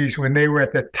Bee Gees when they were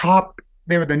at the top.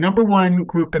 They were the number one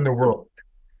group in the world,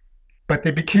 but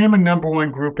they became a number one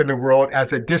group in the world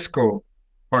as a disco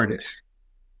artist.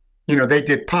 They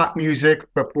did pop music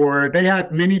before. They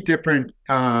had many different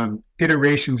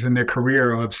iterations in their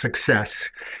career of success.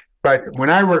 But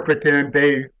when I worked with them,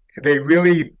 they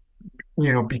really,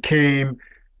 became,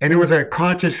 and it was a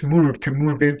conscious move to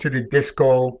move into the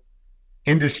disco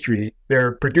industry.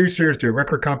 Their producers, their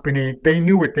record company, they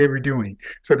knew what they were doing.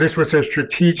 So this was a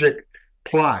strategic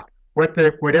plot.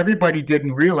 What everybody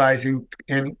didn't realize,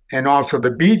 and also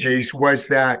the Bee Gees, was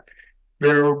that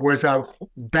there was a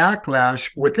backlash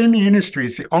within the industry.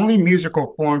 It's the only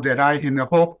musical form that in the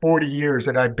whole 40 years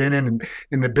that I've been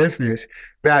in the business,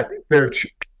 that the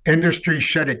industry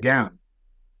shut it down.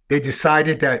 They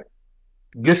decided that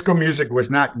disco music was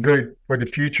not good for the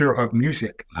future of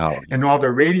music. Wow. And all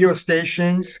the radio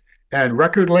stations and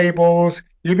record labels,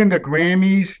 even the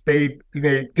Grammys, they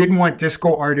didn't want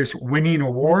disco artists winning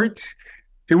awards.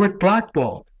 It was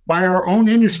blackballed by our own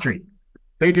industry.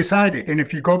 They decided. And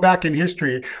if you go back in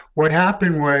history, what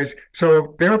happened was,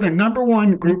 so they're the number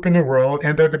one group in the world,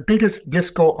 and they're the biggest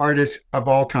disco artists of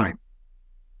all time.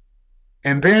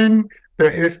 And then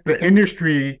if the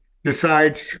industry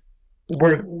decides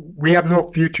we have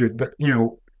no future,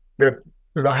 the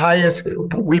highest,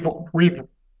 we've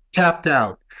tapped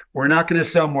out. We're not going to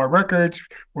sell more records.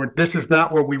 This is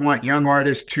not what we want young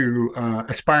artists to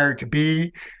aspire to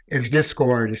be, as disco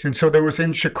artists. And so there was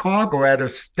in Chicago at a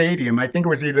stadium, I think it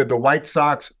was either the White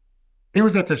Sox, it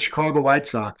was at the Chicago White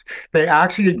Sox. They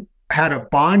actually had a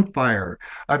bonfire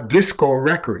of disco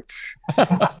records.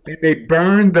 They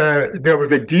burned there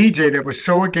was a DJ that was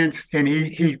so against, and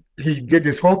he did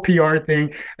this whole PR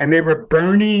thing, and they were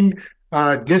burning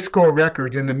disco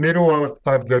records in the middle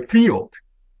of the field.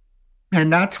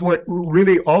 And that's what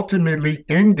really ultimately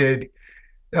ended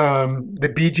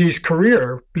the Bee Gees'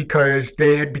 career, because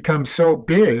they had become so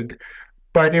big,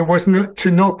 but it wasn't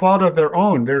to no fault of their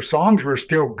own. Their songs were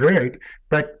still good,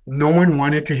 but no one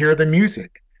wanted to hear the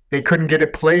music. They couldn't get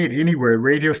it played anywhere.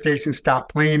 Radio stations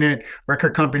stopped playing it.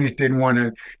 Record companies didn't want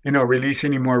to, release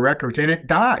any more records, and it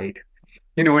died.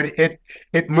 It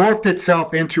morphed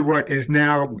itself into what is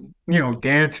now,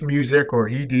 dance music or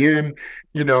EDM,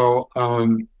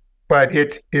 but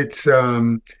it's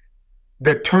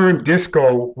the term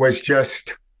disco was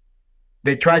just,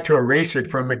 they tried to erase it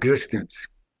from existence.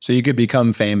 So you could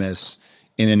become famous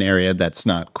in an area that's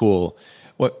not cool.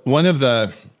 One of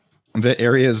the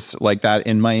areas like that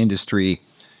in my industry,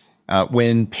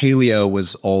 when paleo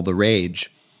was all the rage,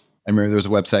 I remember there was a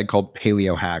website called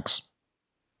Paleo Hacks.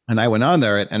 And I went on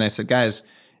there and I said, guys,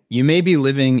 you may be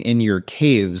living in your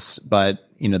caves, but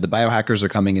the biohackers are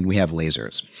coming and we have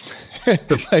lasers.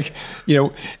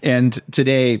 And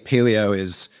today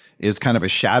paleo is kind of a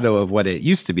shadow of what it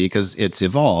used to be, because it's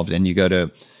evolved. And you go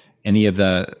to any of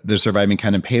the surviving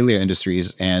kind of paleo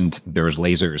industries, and there's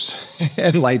lasers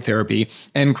and light therapy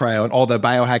and cryo and all the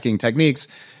biohacking techniques,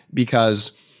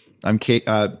 because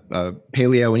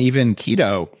paleo and even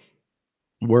keto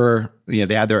were,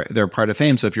 they had their part of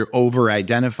fame. So if you're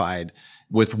over-identified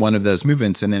with one of those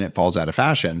movements and then it falls out of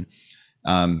fashion,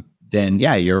 then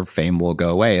your fame will go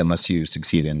away unless you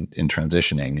succeed in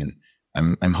transitioning. And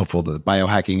I'm hopeful that the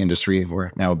biohacking industry,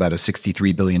 we're now about a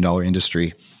 $63 billion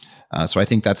industry. So I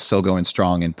think that's still going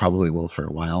strong and probably will for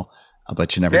a while.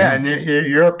 But you never know. And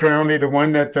you're apparently the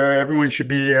one that everyone should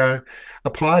be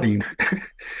applauding.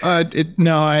 I did.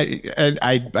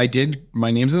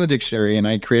 My name's in the dictionary, and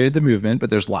I created the movement. But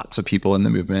there's lots of people in the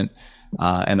movement,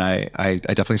 and I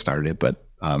definitely started it. But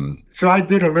so I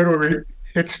did a little.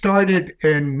 It started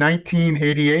in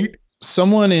 1988.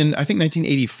 Someone in, I think,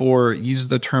 1984 used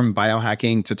the term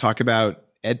biohacking to talk about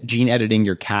gene editing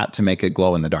your cat to make it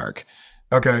glow in the dark.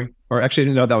 Okay. Or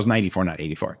actually, no, that was 94, not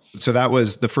 84. So that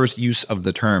was the first use of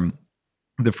the term.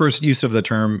 The first use of the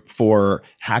term for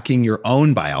hacking your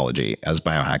own biology as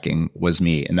biohacking was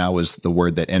me. And that was the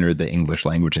word that entered the English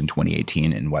language in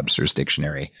 2018 in Webster's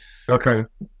dictionary. Okay.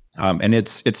 And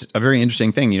it's a very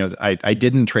interesting thing. I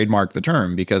didn't trademark the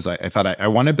term because I thought I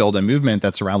want to build a movement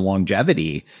that's around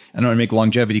longevity. And I want to make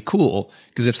longevity cool.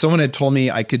 Because if someone had told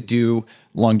me I could do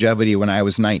longevity when I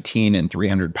was 19 and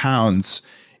 300 pounds,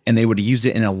 and they would have used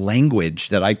it in a language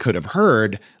that I could have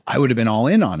heard, I would have been all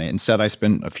in on it. Instead, I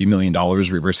spent a few $1 million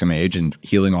reversing my age and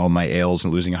healing all my ails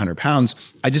and losing 100 pounds.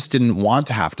 I just didn't want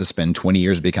to have to spend 20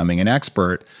 years becoming an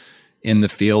expert in the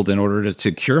field in order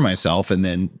to cure myself and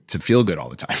then to feel good all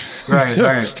the time. Right,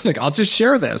 right. I'll just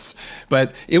share this.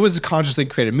 But it was a consciously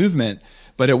created movement,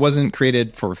 but it wasn't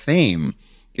created for fame.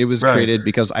 It was created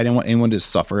because I didn't want anyone to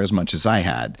suffer as much as I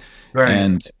had. Right.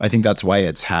 And I think that's why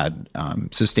it's had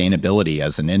sustainability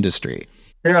as an industry.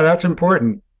 Yeah, that's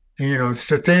important.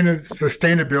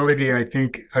 Sustainability, I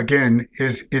think, again,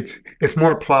 it's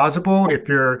more plausible if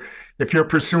you're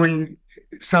pursuing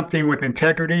something with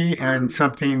integrity and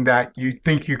something that you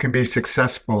think you can be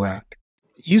successful at.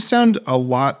 You sound a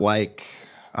lot like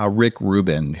Rick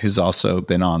Rubin, who's also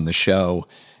been on the show,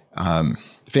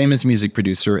 famous music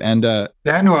producer. And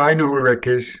I know who Rick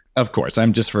is. Of course,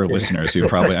 I'm just for listeners who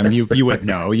probably, I mean, you would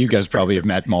know. You guys probably have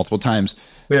met multiple times.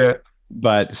 Yeah.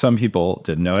 But some people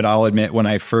didn't know it. I'll admit, when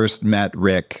I first met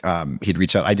Rick, he'd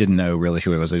reach out. I didn't know really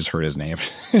who he was. I just heard his name.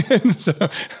 So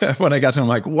when I got to him, I'm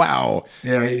like, wow.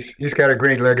 Yeah, he's got a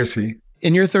great legacy.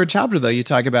 In your third chapter, though, you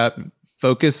talk about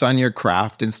focus on your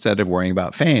craft instead of worrying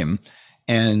about fame.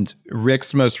 And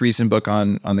Rick's most recent book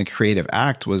on the creative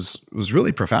act was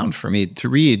really profound for me to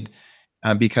read,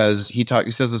 because he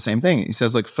says the same thing. He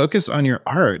says, like, focus on your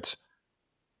art,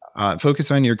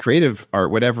 focus on your creative art,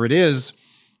 whatever it is.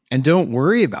 And don't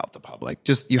worry about the public.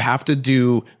 Just, you have to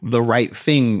do the right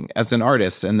thing as an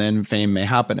artist, and then fame may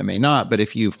happen, it may not. But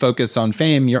if you focus on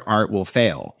fame, your art will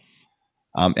fail.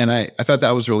 And I thought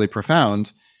that was really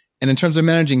profound. And in terms of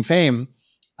managing fame,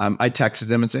 I texted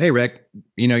him and said, hey, Rick,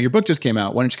 your book just came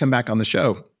out. Why don't you come back on the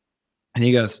show? And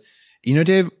he goes,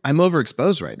 Dave, I'm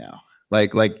overexposed right now.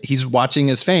 Like he's watching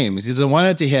his fame. He doesn't want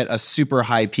it to hit a super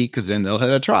high peak, because then they'll hit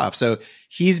a trough. So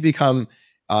he's become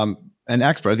an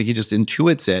expert. I think he just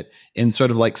intuits it in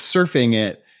sort of like surfing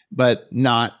it, but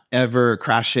not ever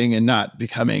crashing and not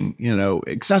becoming,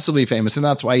 excessively famous. And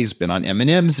that's why he's been on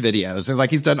Eminem's videos. And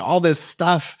like, he's done all this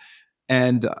stuff.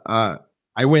 And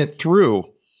I went through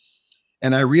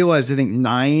and I realized, I think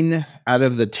 9 out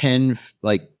of the 10,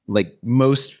 like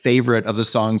most favorite of the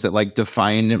songs that like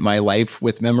define my life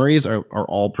with memories are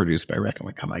all produced by Rick. I'm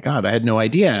like, oh my God, I had no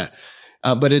idea.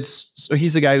 But so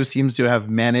he's a guy who seems to have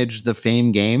managed the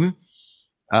fame game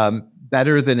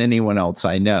better than anyone else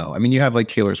I know. I mean, you have like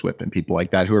Taylor Swift and people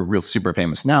like that who are real super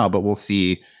famous now, but we'll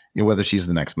see whether she's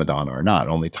the next Madonna or not.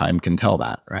 Only time can tell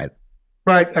that, right?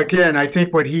 But again, I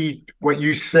think what he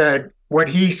said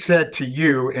to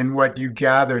you and what you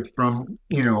gathered from,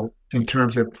 in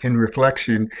terms of in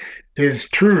reflection, is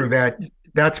true,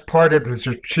 that's part of the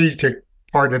strategic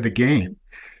part of the game.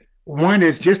 One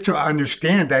is just to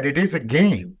understand that it is a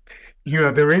game.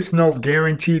 There is no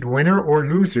guaranteed winner or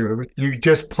loser. You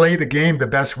just play the game the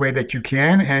best way that you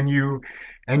can, and you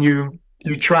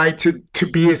try to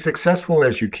be as successful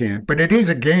as you can. But it is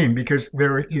a game, because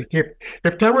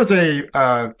if there was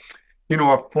a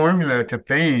formula to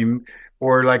fame,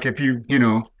 or like if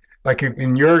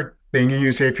in your thing,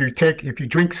 you say if you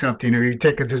drink something or you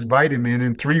take this vitamin,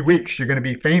 in 3 weeks you're going to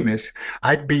be famous.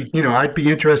 I'd be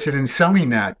interested in selling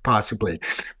that possibly,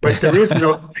 but there is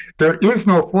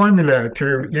no formula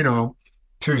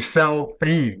to sell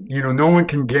fame. No one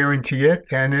can guarantee it,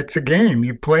 and it's a game.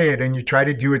 You play it and you try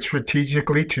to do it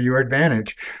strategically to your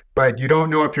advantage, but you don't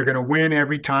know if you're going to win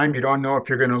every time. You don't know if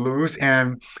you're going to lose.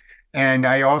 And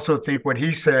I also think what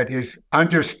he said is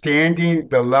understanding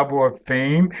the level of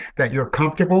fame that you're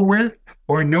comfortable with,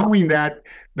 or knowing that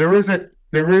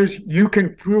you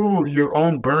can fuel your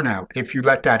own burnout if you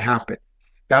let that happen.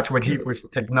 That's what he was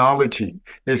acknowledging,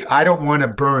 is I don't want to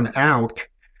burn out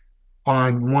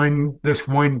on this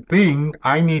one thing.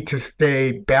 I need to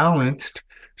stay balanced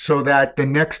so that the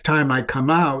next time I come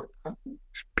out,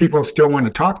 people still want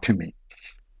to talk to me.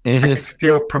 I can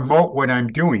still promote what I'm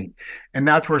doing. And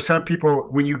that's where some people,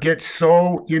 when you get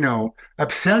so,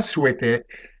 obsessed with it,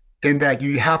 and that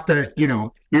you have to,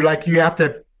 you have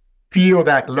to feel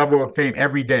that level of fame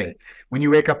every day. When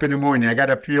you wake up in the morning, I got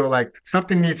to feel like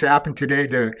something needs to happen today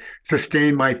to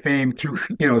sustain my fame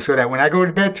so that when I go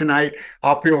to bed tonight,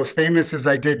 I'll feel as famous as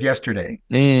I did yesterday.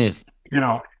 And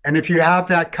if you have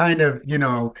that kind of,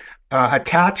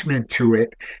 attachment to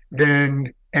it,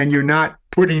 then, and you're not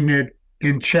putting it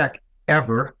in check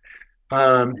ever,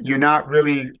 you're not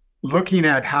really looking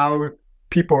at how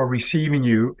people are receiving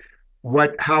you,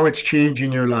 how it's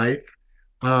changing your life,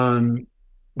 then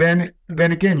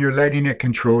again, you're letting it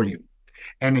control you,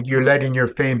 and you're letting your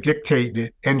fame dictate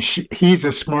it. And he's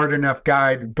a smart enough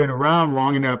guy, been around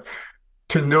long enough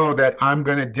to know that I'm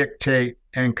going to dictate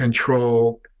and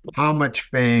control how much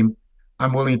fame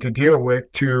I'm willing to deal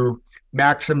with to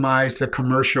maximize the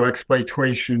commercial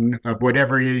exploitation of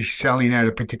whatever he's selling at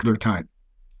a particular time.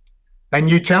 And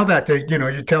you tell that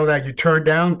you turn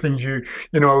down things, you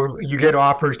get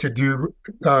offers to do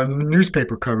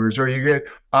newspaper covers, or you get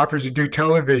offers to do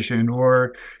television,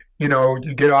 or,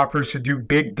 you get offers to do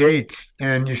big dates,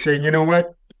 and you say, you know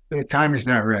what, the time is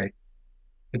not right.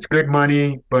 It's good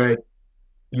money, but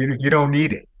you don't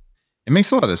need it. It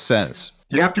makes a lot of sense.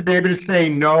 You have to be able to say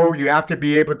no. You have to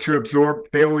be able to absorb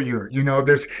failure.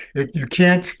 You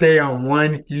can't stay on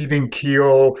one even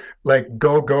keel, like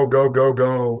go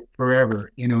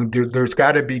forever. There's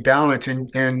got to be balance,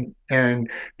 and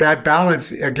that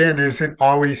balance again isn't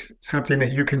always something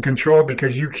that you can control,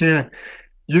 because you can't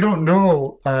you don't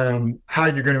know how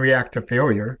you're going to react to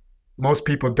failure. Most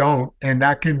people don't, and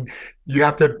you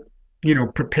have to,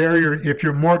 prepare if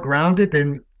you're more grounded,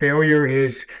 then failure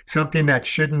is something that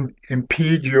shouldn't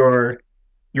impede your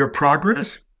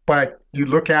progress, but you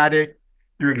look at it,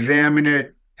 you examine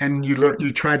it, and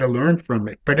you try to learn from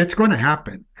it. But it's going to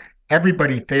happen.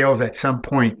 Everybody fails at some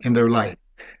point in their life,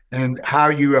 and how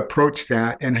you approach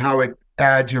that and how it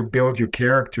adds or builds your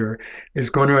character is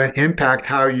going to impact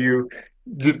how your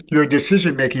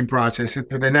decision making process.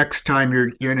 The next time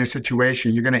you're in a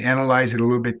situation, you're going to analyze it a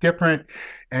little bit different,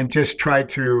 and just try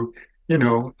to,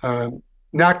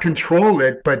 not control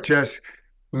it, but just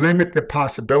limit the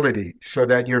possibility so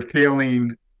that you're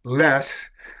feeling less.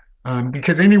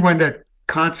 Because anyone that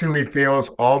constantly fails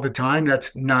all the time,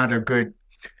 that's not a good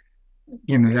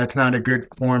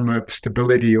form of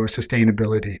stability or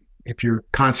sustainability if you're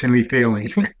constantly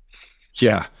failing.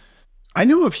 Yeah. I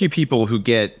know a few people who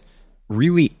get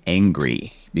really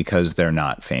angry because they're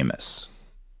not famous,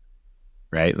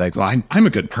 right? Like, well, I'm a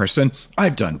good person.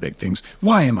 I've done big things.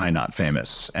 Why am I not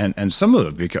famous? And some of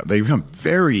them, they become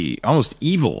very almost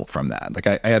evil from that. Like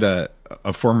I had a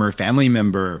former family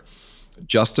member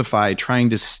justify trying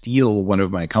to steal one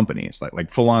of my companies,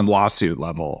 like full on lawsuit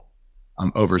level,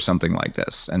 over something like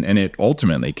this. And it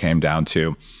ultimately came down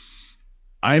to,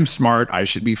 I'm smart, I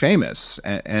should be famous,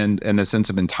 and a sense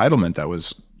of entitlement that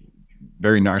was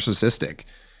very narcissistic.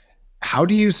 How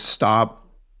do you stop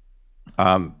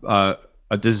a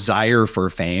desire for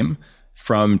fame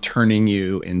from turning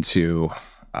you into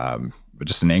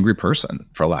just an angry person,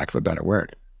 for lack of a better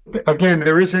word? Again,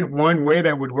 there isn't one way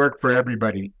that would work for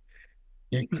everybody.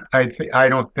 I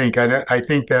don't think. I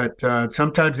think that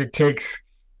sometimes it takes,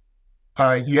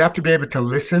 you have to be able to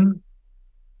listen.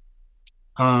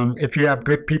 If you have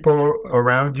good people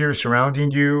around you,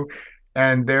 surrounding you,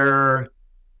 and they're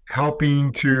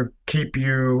helping to keep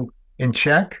you in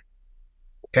check,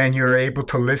 and you're able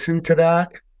to listen to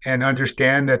that and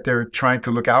understand that they're trying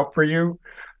to look out for you.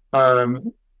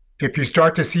 If you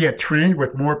start to see a trend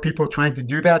with more people trying to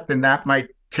do that, then that might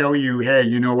tell you, hey,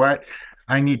 you know what?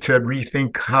 I need to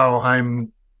rethink how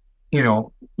I'm,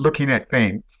 looking at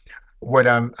fame,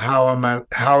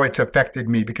 how it's affected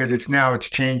me, because it's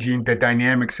changing the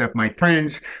dynamics of my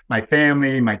friends, my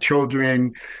family, my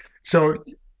children. So,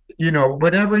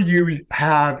 whatever you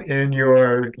have in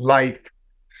your life,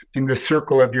 in the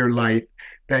circle of your life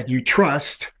that you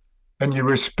trust and you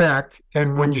respect,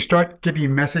 and when you start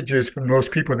getting messages from those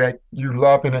people that you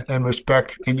love and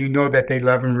respect, and that they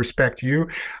love and respect you,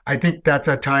 I think that's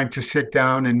a time to sit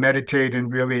down and meditate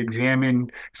and really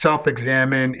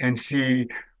self-examine, and see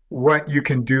what you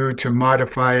can do to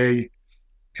modify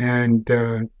and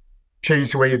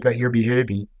change the way that you're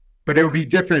behaving. But it will be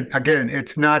different. Again,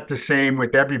 it's not the same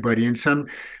with everybody. And some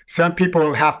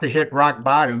people have to hit rock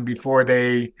bottom before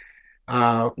they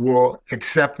will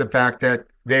accept the fact that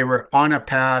they were on a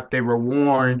path, they were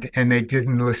warned, and they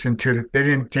didn't they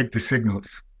didn't take the signals.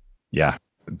 Yeah,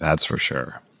 that's for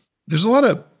sure. There's a lot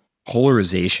of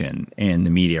polarization in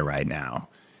the media right now.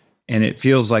 And it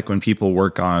feels like when people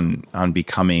work on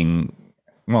becoming,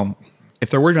 well,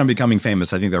 if they're working on becoming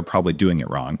famous, I think they're probably doing it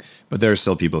wrong. But there are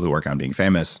still people who work on being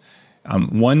famous.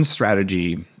 One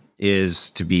strategy is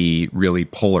to be really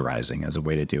polarizing as a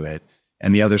way to do it.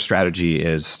 And the other strategy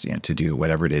is to do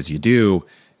whatever it is you do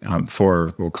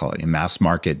for, we'll call it a mass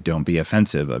market, don't be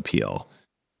offensive appeal.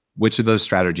 Which of those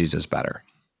strategies is better?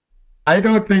 I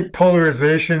don't think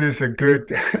polarization is a good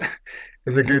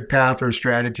path or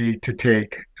strategy to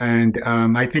take. And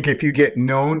I think if you get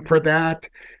known for that,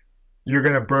 you're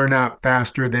going to burn out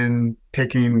faster than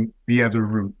taking the other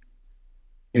route.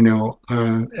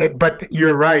 But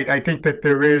you're right. I think that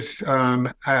there is,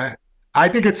 I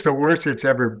think it's the worst it's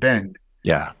ever been.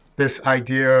 Yeah. This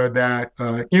idea that,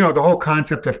 the whole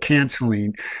concept of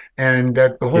canceling, and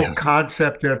that the whole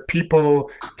concept of people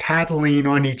tattling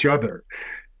on each other,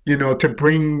 to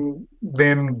bring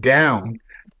them down.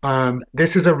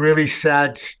 This is a really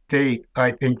sad state,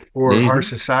 I think, for our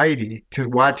society, to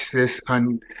watch this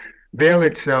unveil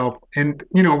itself. And,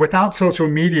 without social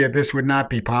media, this would not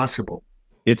be possible.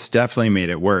 It's definitely made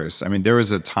it worse. I mean, there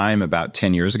was a time about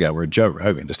 10 years ago where Joe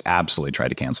Rogan just absolutely tried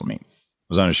to cancel me.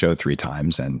 I was on a show 3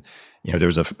 times, and there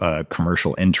was a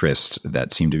commercial interest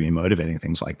that seemed to be motivating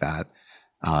things like that.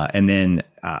 And then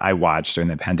I watched during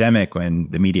the pandemic when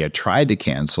the media tried to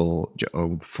cancel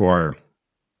Joe for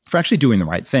actually doing the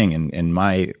right thing in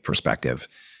my perspective,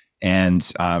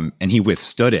 and he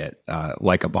withstood it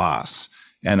like a boss.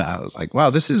 And I was like, wow,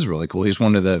 this is really cool. He's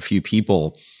one of the few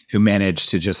people who managed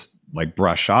to just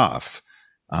brush off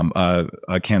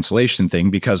a cancellation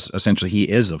thing, because essentially he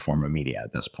is a form of media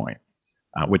at this point.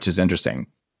 Which is interesting.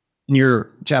 In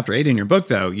your chapter 8 in your book,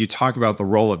 though, you talk about the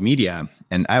role of media,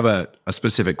 and I have a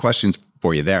specific question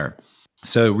for you there.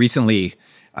 So recently,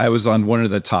 I was on one of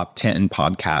the top 10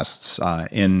 podcasts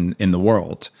in the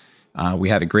world. We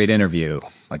had a great interview,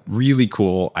 like really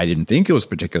cool. I didn't think it was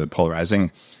particularly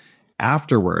polarizing.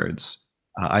 Afterwards,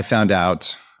 I found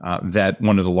out that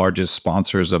one of the largest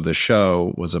sponsors of the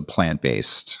show was a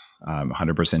plant-based,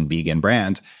 100% vegan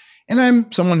brand. And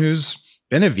I'm someone who's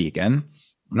been a vegan.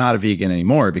 I'm not a vegan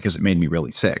anymore because it made me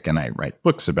really sick. And I write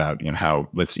books about, how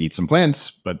let's eat some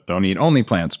plants, but don't eat only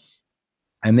plants.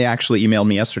 And they actually emailed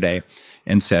me yesterday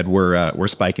and said, we're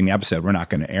spiking the episode. We're not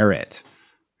going to air it.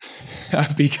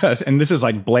 Because, and this is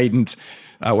like blatant,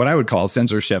 what I would call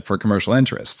censorship for commercial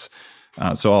interests.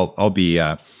 So I'll be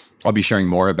sharing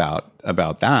more about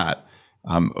that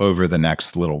over the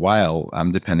next little while,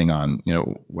 depending on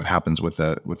what happens with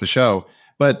the show.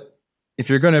 But if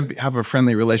you're going to have a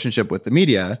friendly relationship with the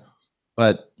media,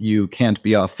 but you can't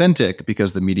be authentic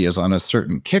because the media is on a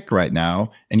certain kick right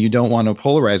now, and you don't want a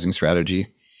polarizing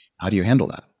strategy, how do you handle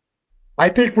that? I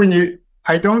think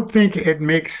I don't think it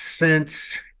makes sense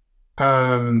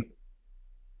to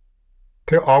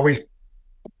always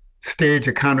stage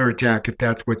a counterattack if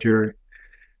that's what you're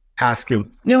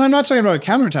asking. No, I'm not talking about a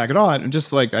counterattack at all. I'm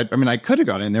just like, I mean, I could have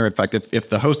gone in there. In fact, if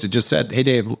the host had just said, "Hey,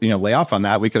 Dave, lay off on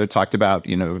that," we could have talked about,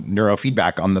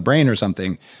 neurofeedback on the brain or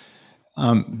something.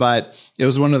 But it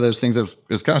was one of those things it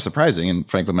was kind of surprising. And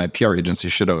frankly, my PR agency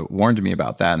should have warned me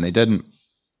about that, and they didn't.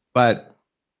 But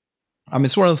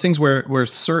it's one of those things where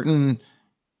certain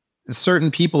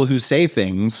people who say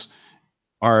things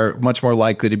are much more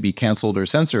likely to be canceled or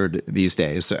censored these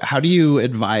days. So how do you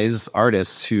advise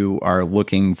artists who are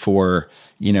looking for,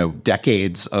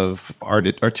 decades of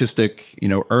artistic,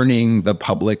 earning the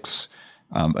public's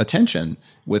attention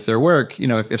with their work?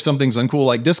 If something's uncool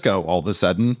like disco all of a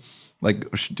sudden, like,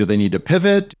 do they need to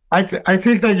pivot? I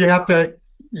think that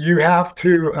you have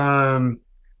to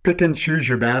pick and choose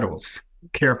your battles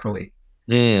carefully.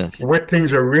 Yeah. What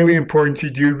things are really important to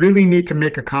you? Do you really need to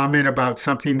make a comment about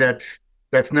something that's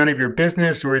none of your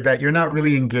business or that you're not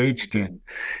really engaged in?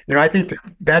 I think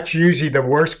that's usually the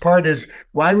worst part is,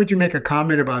 why would you make a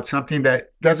comment about something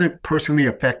that doesn't personally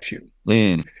affect you?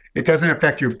 It doesn't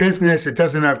affect your business. It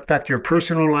doesn't affect your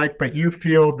personal life, but you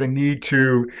feel the need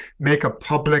to make a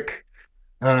public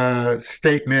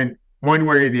statement one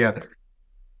way or the other.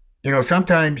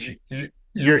 Sometimes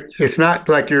it's not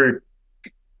like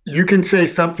you can say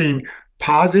something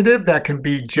positive that can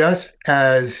be just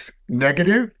as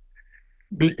negative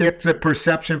if the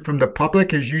perception from the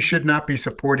public is you should not be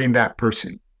supporting that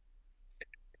person,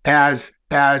 as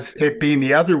it being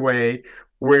the other way,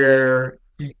 where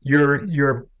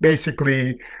you're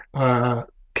basically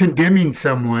condemning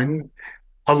someone,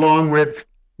 along with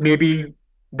maybe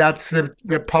that's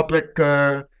the public,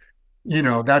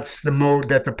 that's the mode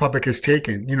that the public has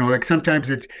taken. Like sometimes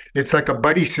it's like a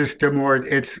buddy system, or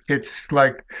it's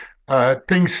like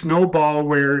things snowball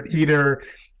where either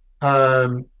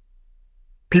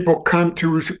people come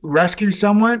to rescue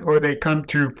someone or they come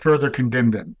to further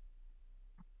condemn them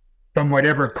from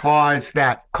whatever caused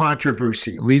that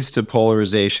controversy. It leads to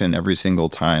polarization every single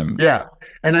time. Yeah.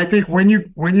 And I think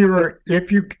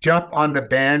if you jump on the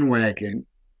bandwagon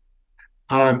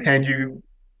and you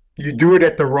do it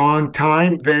at the wrong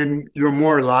time, then you're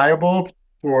more liable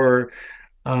for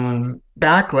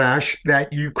backlash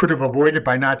that you could have avoided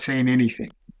by not saying anything.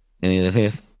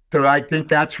 Mm-hmm. So I think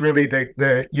that's really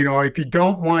the if you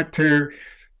don't want to,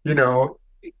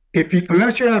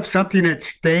 unless you have something at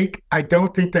stake, I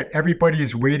don't think that everybody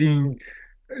is waiting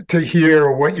to hear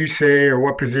what you say or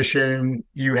what position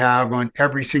you have on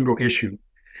every single issue.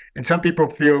 And some people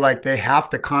feel like they have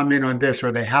to comment on this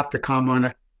or they have to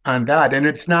comment on that, and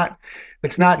it's not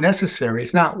necessary.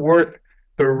 It's not worth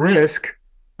the risk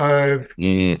of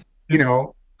it's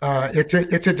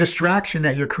a distraction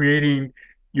that you're creating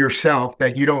yourself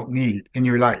that you don't need in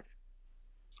your life.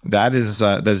 That's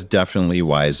definitely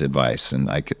wise advice, and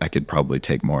I could probably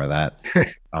take more of that.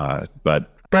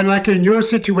 But like in your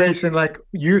situation, like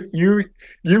you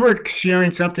were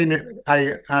sharing something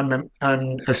that I'm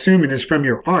assuming is from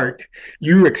your heart.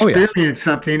 You experienced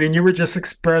something, and you were just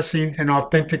expressing an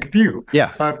authentic view.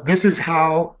 Yeah, this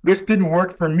didn't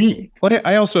work for me. Well,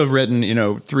 I also have written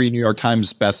 3 New York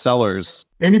Times bestsellers.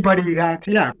 Anybody has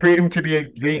freedom to be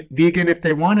a vegan if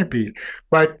they want to be,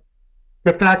 but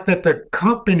the fact that the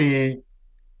company,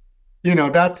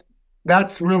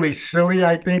 that's really silly,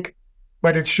 I think.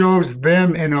 But it shows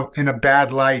them in a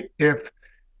bad light if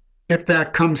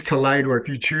that comes to light, or if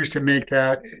you choose to make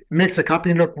that, it makes the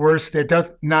company look worse. It does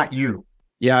not you.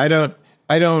 Yeah, I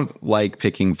don't like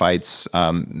picking fights.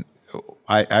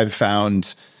 I've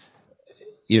found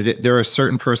there are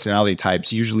certain personality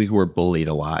types usually who are bullied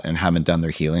a lot and haven't done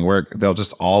their healing work. They'll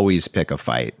just always pick a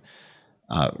fight,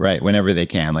 right? Whenever they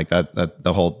can, like that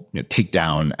the whole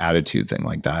takedown attitude thing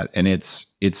like that. And it's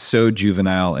so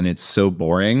juvenile and it's so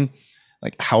boring.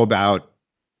 Like, how about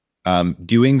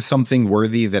doing something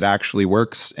worthy that actually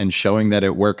works and showing that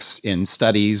it works in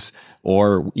studies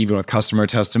or even with customer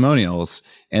testimonials.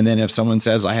 And then if someone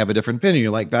says, I have a different opinion,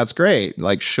 you're like, that's great.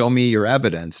 Like, show me your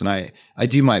evidence. And I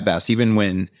do my best. Even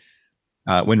when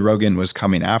Rogan was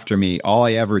coming after me, all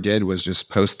I ever did was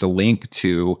just post a link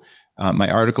to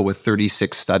my article with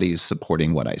 36 studies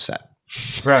supporting what I said.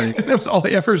 Right. That was all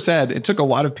I ever said. It took a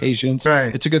lot of patience.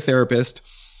 Right. It took a therapist.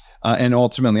 And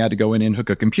ultimately I had to go in and hook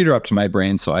a computer up to my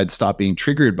brain so I'd stop being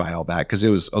triggered by all that, because it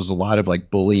was a lot of like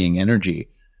bullying energy.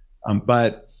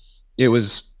 But it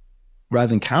was, rather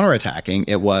than counterattacking,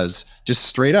 it was just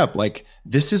straight up like,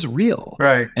 this is real.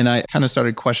 Right. And I kind of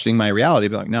started questioning my reality,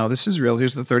 but like, no, this is real.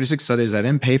 Here's the 36 studies. I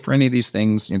didn't pay for any of these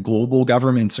things. Global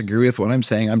governments agree with what I'm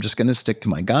saying. I'm just going to stick to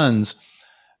my guns,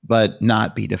 but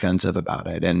not be defensive about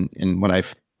it. And what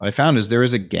I found is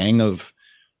there's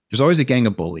always a gang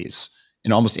of bullies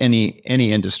in almost any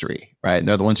industry, right?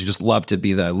 They're the ones who just love to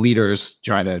be the leaders,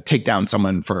 trying to take down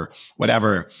someone for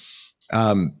whatever.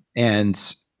 And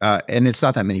it's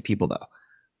not that many people though.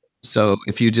 So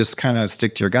if you just kind of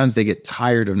stick to your guns, they get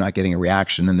tired of not getting a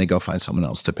reaction and they go find someone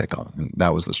else to pick on. And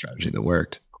that was the strategy that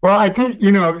worked. Well, I think,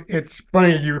 it's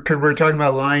funny because we were talking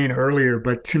about lying earlier,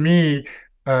 but to me,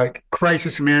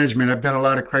 crisis management, I've done a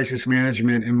lot of crisis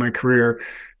management in my career,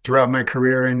 throughout my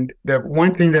career. And the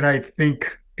one thing that I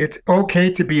think, it's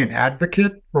okay to be an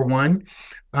advocate, for one,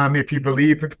 if you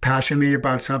believe passionately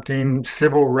about something,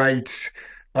 civil rights,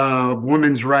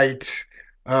 women's rights,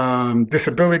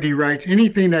 disability rights,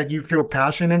 anything that you feel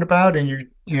passionate about and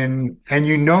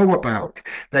you know about,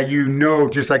 that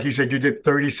just like you said, you did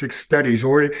 36 studies,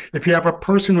 or if you have a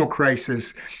personal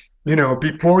crisis,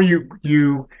 before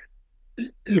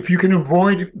if you can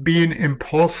avoid being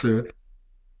impulsive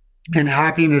and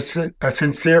having a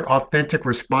sincere, authentic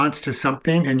response to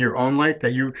something in your own life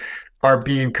that you are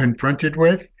being confronted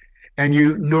with, and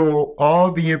you know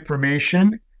all the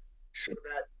information, so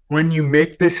that when you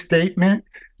make this statement,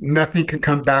 nothing can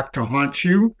come back to haunt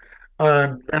you.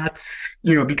 That's,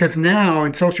 because now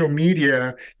in social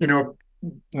media,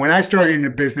 when I started in the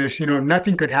business,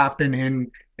 nothing could happen in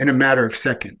a matter of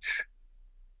seconds.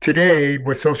 Today,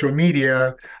 with social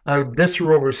media, a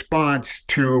visceral response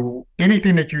to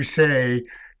anything that you say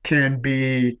can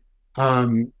be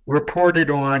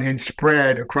reported on and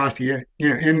spread across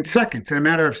in seconds, in a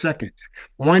matter of seconds.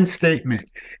 One statement.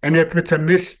 And if it's a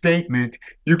misstatement,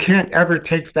 you can't ever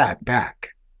take that back.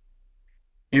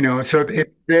 So it's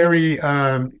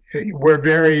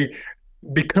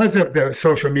because of the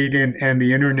social media and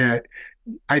the internet,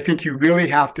 I think you really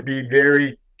have to be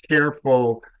very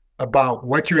careful about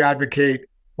what you advocate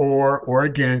for or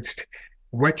against,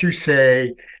 what you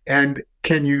say, and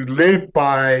can you live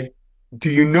by,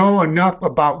 do you know enough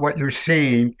about what you're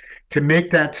saying to make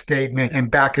that statement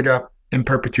and back it up in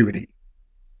perpetuity?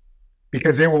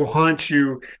 Because it will haunt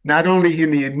you not only in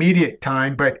the immediate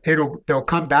time, but they'll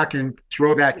come back and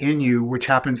throw that in you, which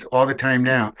happens all the time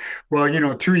now.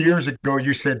 Well, 2 years ago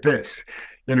you said this,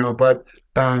 but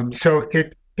so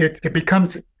it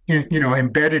becomes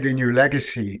embedded in your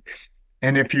legacy.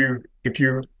 And if you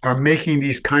are making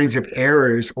these kinds of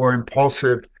errors or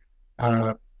impulsive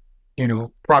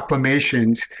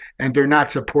proclamations, and they're not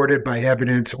supported by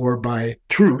evidence or by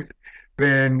truth,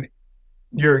 then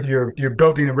you're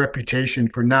building a reputation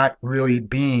for not really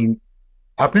being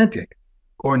authentic,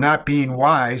 or not being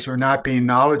wise, or not being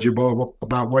knowledgeable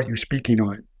about what you're speaking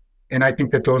on. And I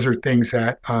think that those are things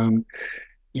that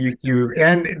you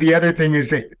and the other thing is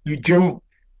that you don't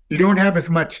have as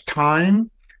much time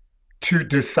to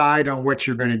decide on what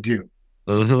you're going to do.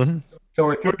 Mm-hmm. So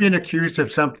if you're being accused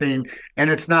of something and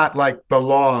it's not like the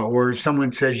law, or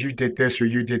someone says you did this or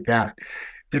you did that,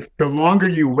 if the longer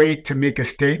you wait to make a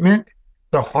statement,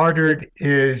 the harder it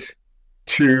is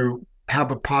to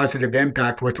have a positive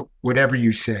impact with whatever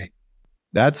you say.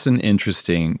 That's an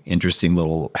interesting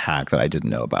little hack that I didn't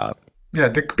know about. Yeah,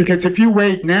 because if you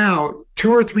wait now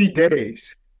 2 or 3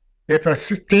 days, if a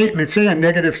statement, say a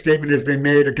negative statement has been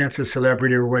made against a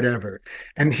celebrity or whatever,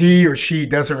 and he or she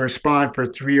doesn't respond for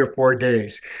 3 or 4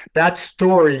 days, that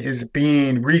story is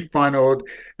being refunneled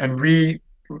and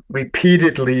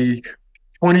repeatedly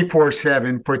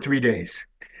 24/7 for 3 days.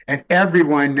 And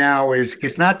everyone now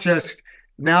it's not just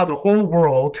now the whole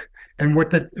world, and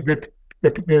what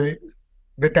the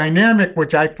dynamic,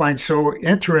 which I find so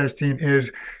interesting,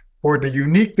 is, or the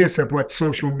uniqueness of what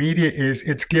social media is,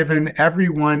 it's given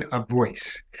everyone a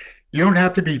voice. You don't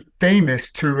have to be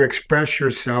famous to express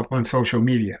yourself on social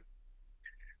media.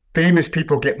 Famous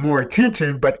people get more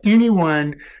attention, but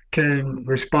anyone can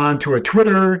respond to a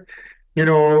Twitter,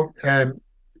 and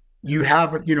you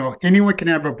have, anyone can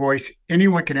have a voice,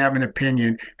 anyone can have an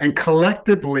opinion, and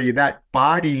collectively that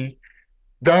body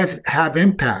does have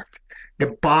impact. The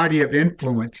body of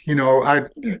influence.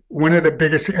 One of the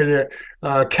biggest,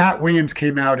 Cat Williams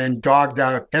came out and dogged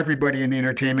out everybody in the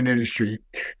entertainment industry,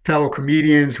 fellow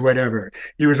comedians, whatever.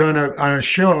 He was on a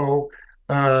show,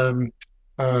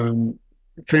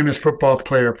 famous football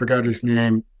player, forgot his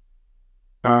name.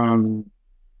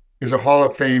 He's a Hall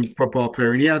of Fame football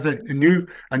player, and he has a new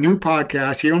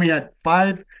podcast. He only had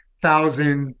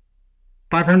 500,000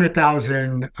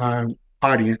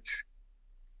 audience.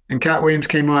 And Cat Williams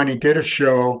came on. He did a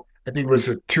show. I think it was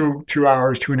 2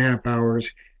 hours, 2.5 hours,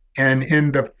 and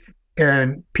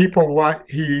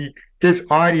his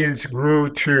audience grew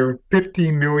to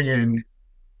 50 million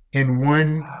in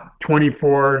one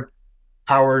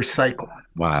 24-hour cycle.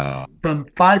 Wow! From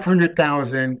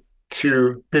 500,000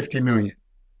 to 50 million.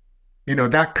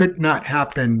 That could not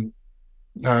happen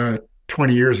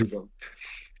 20 years ago.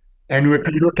 And if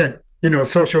you look at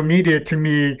social media, to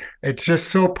me, it's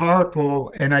just so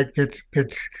powerful, and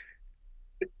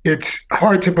it's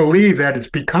hard to believe that it's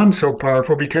become so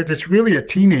powerful because it's really a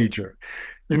teenager.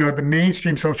 The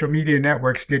mainstream social media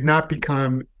networks did not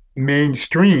become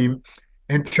mainstream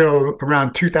until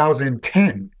around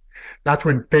 2010. That's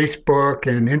when Facebook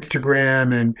and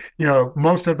Instagram and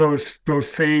most of those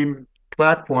same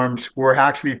platforms were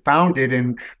actually founded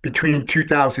in between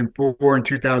 2004 and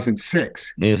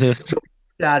 2006. Mm-hmm. So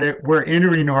at it, we're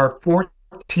entering our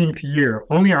 14th year,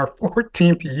 only our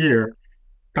 14th year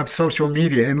of social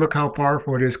media, and look how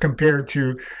powerful it is compared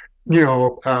to,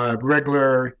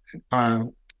 regular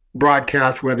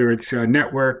broadcast, whether it's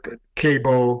network,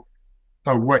 cable,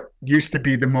 what used to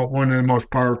be one of the most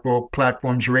powerful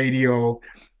platforms, radio,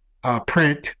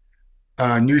 print,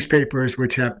 newspapers,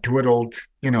 which have dwindled,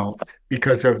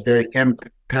 because of the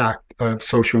impact of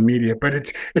social media. But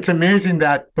it's amazing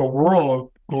that the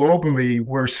world globally,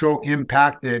 we're so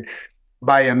impacted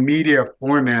by a media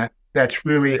format that's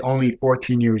really only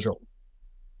 14 years old.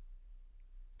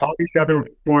 All these other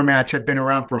formats have been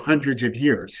around for hundreds of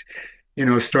years,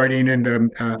 starting in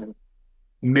the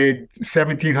mid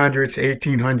 1700s,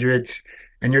 1800s,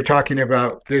 and you're talking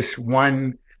about this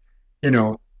one, and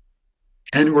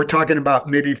we're talking about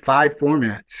maybe 5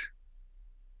 formats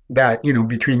that,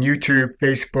 between YouTube,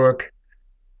 Facebook,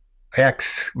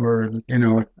 X, or,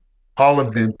 all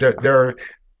of them.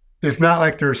 It's not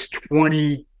like there's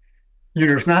 20,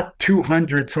 there's not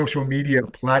 200 social media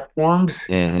platforms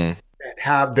mm-hmm. that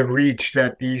have the reach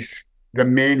that the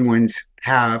main ones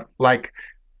have. Like,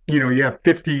 you have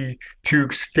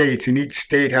 52 states, and each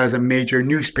state has a major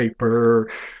newspaper,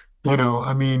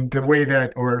 the way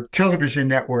that, or television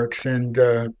networks, and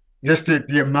just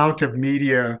the amount of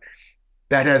media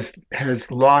that has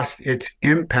lost its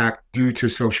impact due to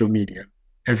social media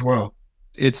as well.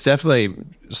 It's definitely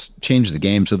changed the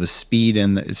game. So the speed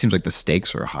and it seems like the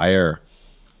stakes are higher.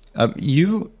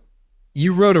 You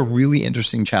wrote a really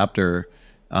interesting chapter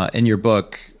in your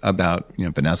book about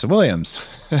Vanessa Williams,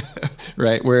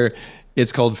 right? Where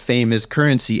it's called "Fame is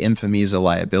Currency, Infamy is a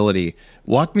Liability."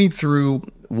 Walk me through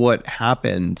what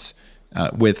happened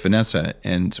with Vanessa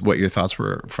and what your thoughts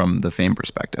were from the fame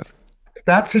perspective.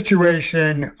 That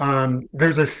situation,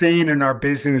 there's a saying in our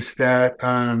business that,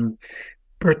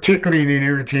 particularly in the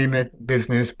entertainment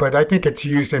business, but I think it's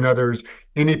used in others,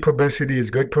 any publicity is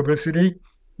good publicity.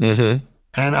 Mm-hmm.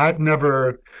 And I've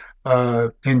never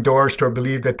endorsed or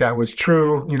believed that was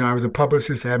true. I was a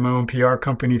publicist, I had my own PR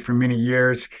company for many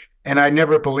years, and I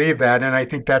never believed that. And I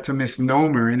think that's a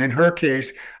misnomer. And in her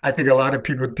case, I think a lot of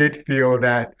people did feel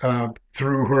that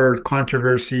through her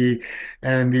controversy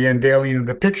and the unveiling of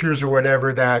the pictures or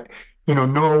whatever, that,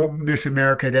 no Miss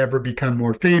America had ever become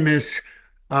more famous.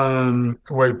 That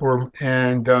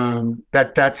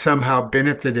somehow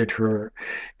benefited her,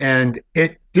 and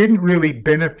it didn't really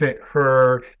benefit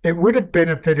her. It would have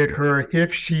benefited her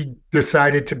if she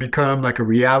decided to become like a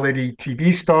reality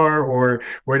TV star or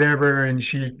whatever, and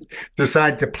she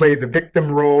decided to play the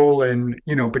victim role, and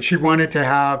but she wanted to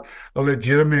have a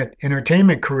legitimate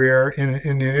entertainment career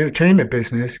in the entertainment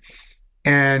business,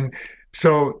 and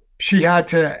so she had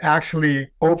to actually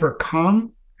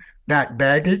overcome that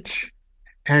baggage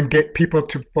and get people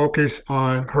to focus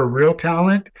on her real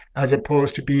talent as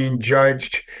opposed to being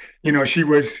judged. She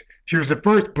was the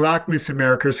first Black Miss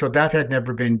America, so that had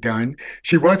never been done.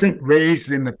 She wasn't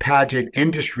raised in the pageant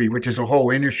industry, which is a whole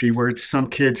industry where some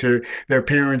kids their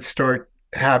parents start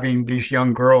having these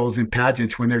young girls in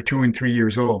pageants when they're 2 and 3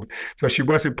 years old. So she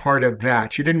wasn't part of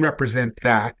that. She didn't represent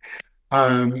that.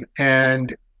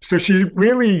 And so she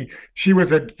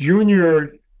was a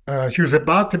junior. She was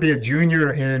about to be a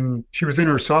junior she was in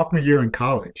her sophomore year in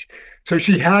college. So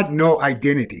she had no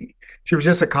identity. She was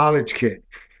just a college kid,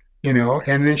 and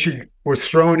then she was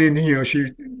thrown in,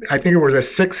 I think it was a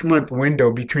 6-month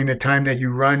window between the time that you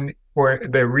run for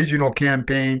the regional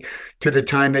campaign to the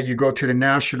time that you go to the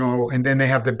national, and then they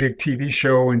have the big TV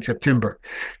show in September.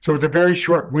 So it's a very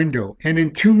short window. And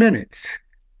in 2 minutes,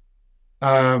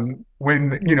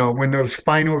 when those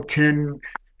final 10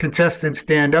 contestants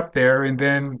stand up there, and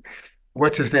then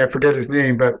what's his name? I forget his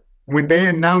name, but when they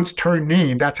announced her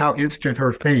name, that's how instant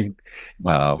her fame.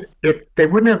 Wow. If they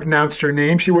wouldn't have announced her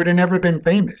name, she would have never been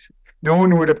famous. No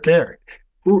one would have cared.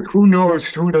 Who knows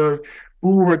who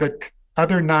were the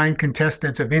other 9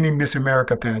 contestants of any Miss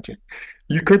America pageant?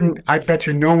 I bet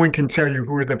you no one can tell you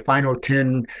who are the final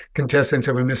 10 contestants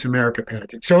of a Miss America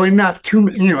pageant. So in that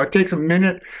it takes a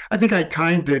minute. I think I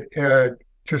timed it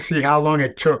to see how long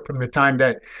it took from the time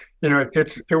that,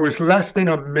 it was less than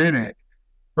a minute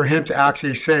for him to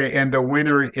actually say, and the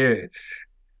winner is.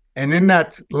 And in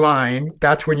that line,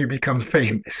 that's when you become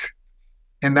famous.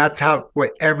 And that's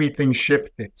what everything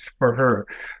shifted for her.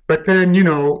 But then,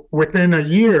 within a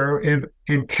year,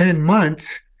 in 10 months,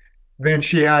 then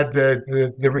she had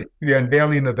the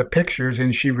unveiling of the pictures,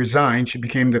 and she resigned. She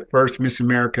became the first Miss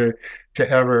America to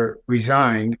ever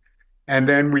resign. And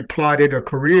then we plotted a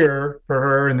career for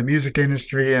her in the music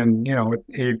industry, and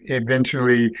it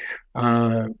eventually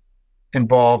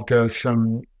involved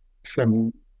some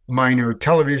minor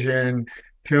television,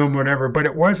 film, whatever. But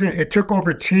it took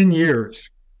over 10 years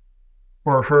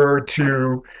for her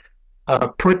to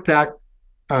put that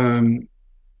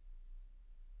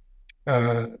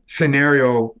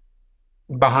scenario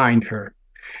behind her.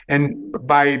 And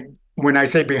when I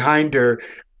say behind her,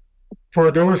 for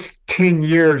those 10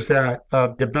 years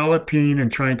of developing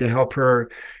and trying to help her,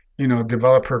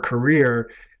 develop her career,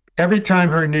 every time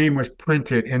her name was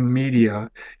printed in media,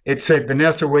 it said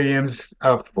Vanessa Williams,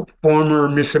 former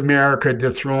Miss America,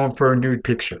 dethroned for nude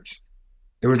pictures.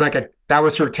 It was that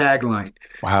was her tagline.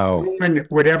 Wow. No one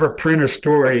would ever print a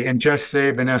story and just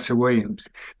say Vanessa Williams.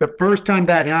 The first time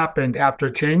that happened after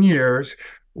 10 years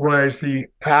was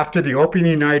after the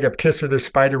opening night of Kiss of the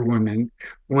Spider Woman,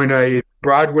 when a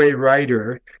Broadway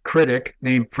critic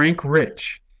named Frank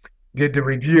Rich did the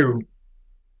review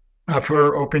of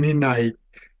her opening night.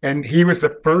 And he was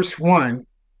the first one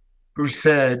who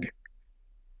said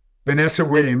Vanessa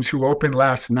Williams, who opened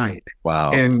last night.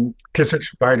 Wow. In Kiss of the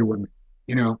Spider Woman.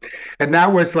 And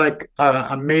that was like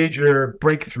a major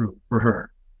breakthrough for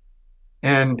her.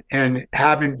 And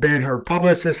having been her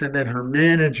publicist and then her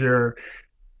manager,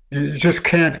 you just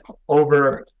can't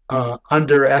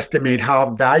underestimate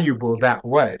how valuable that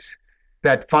was.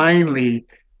 That finally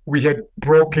we had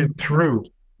broken through,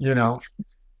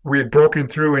 we had broken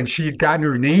through, and she'd gotten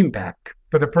her name back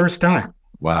for the first time.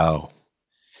 Wow.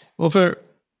 Well,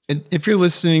 if you're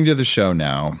listening to the show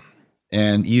now,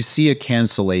 and you see a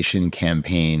cancellation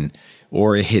campaign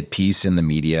or a hit piece in the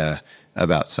media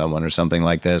about someone or something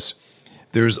like this,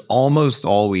 there's almost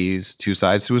always 2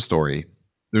 sides to a story.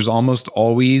 There's almost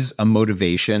always a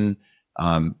motivation.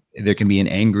 There can be an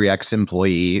angry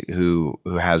ex-employee who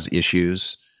has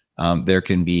issues. There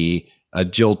can be a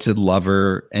jilted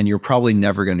lover, and you're probably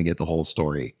never going to get the whole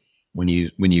story when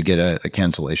you get a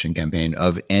cancellation campaign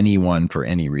of anyone for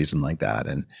any reason like that.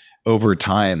 And over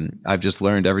time, I've just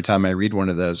learned every time I read one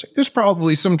of those, there's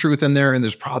probably some truth in there, and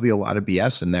there's probably a lot of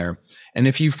BS in there. And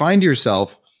if you find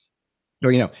yourself,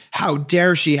 how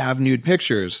dare she have nude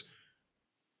pictures?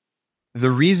 The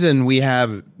reason we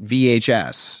have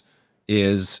VHS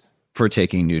is for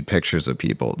taking nude pictures of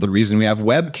people. The reason we have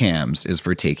webcams is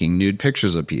for taking nude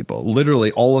pictures of people.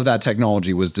 Literally, all of that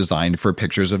technology was designed for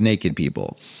pictures of naked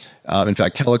people. In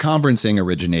fact, teleconferencing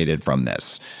originated from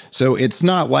this. So it's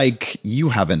not like you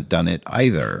haven't done it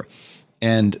either.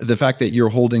 And the fact that you're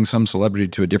holding some celebrity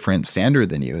to a different standard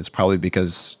than you is probably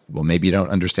because, well, maybe you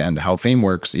don't understand how fame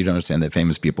works. You don't understand that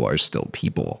famous people are still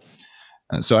people.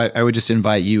 So I would just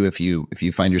invite you, if you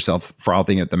find yourself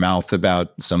frothing at the mouth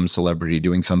about some celebrity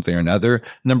doing something or another,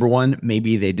 number one,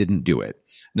 maybe they didn't do it.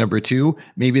 Number two,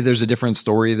 maybe there's a different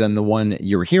story than the one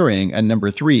you're hearing. And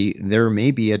number three, there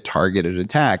may be a targeted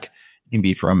attack. It can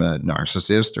be from a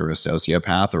narcissist or a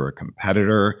sociopath or a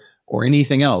competitor or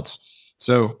anything else.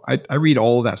 So I read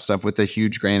all of that stuff with a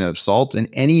huge grain of salt. And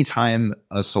anytime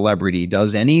a celebrity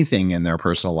does anything in their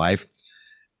personal life,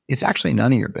 it's actually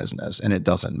none of your business and it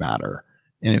doesn't matter.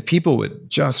 And if people would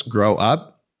just grow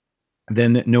up,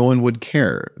 then no one would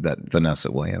care that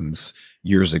Vanessa Williams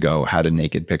years ago had a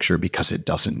naked picture, because it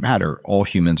doesn't matter. All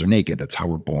humans are naked. That's how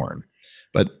we're born.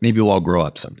 But maybe we'll all grow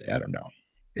up someday. I don't know.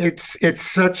 It's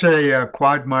such a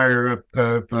quagmire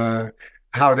of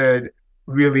how to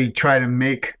really try to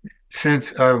make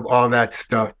sense of all that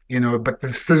stuff, but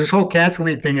this whole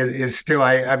canceling thing is still,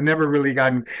 I've never really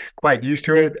gotten quite used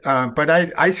to it. But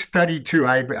I study too.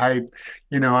 I'd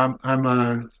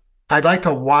like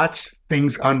to watch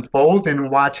things unfold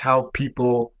and watch how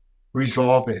people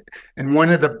resolve it. And one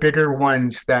of the bigger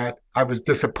ones that I was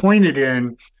disappointed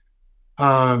in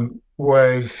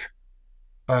was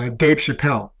Dave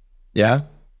Chappelle. Yeah.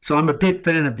 So I'm a big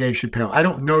fan of Dave Chappelle. I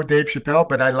don't know Dave Chappelle,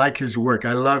 but I like his work.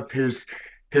 I love his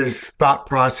thought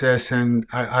process, and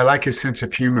I like his sense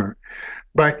of humor.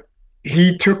 But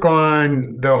he took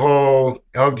on the whole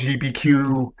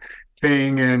LGBTQ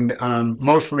thing and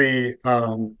mostly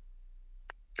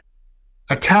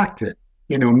attacked it,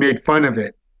 made fun of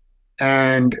it.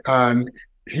 And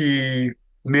he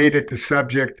made it the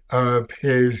subject of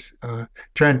his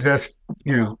transsexuals.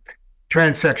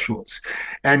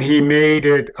 And he made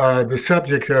it the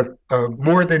subject of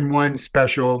more than one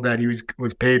special that he was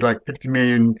paid like $50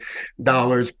 million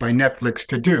by Netflix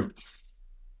to do.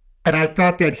 And I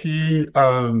thought that he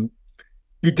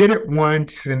did it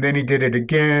once, and then he did it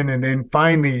again, and then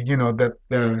finally, the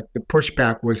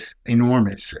pushback was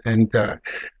enormous, and a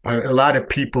lot of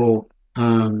people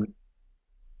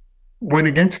went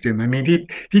against him. I mean, he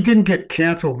didn't get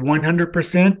canceled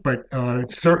 100%, but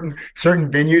certain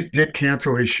venues did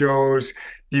cancel his shows.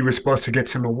 He was supposed to get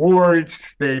some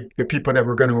awards. The people that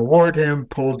were going to award him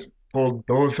pulled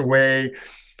those away,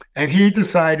 and he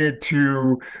decided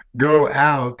to go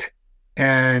out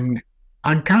and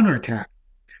on counterattack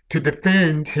to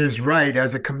defend his right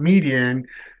as a comedian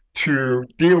to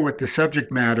deal with the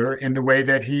subject matter in the way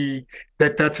that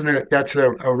that's a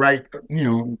right,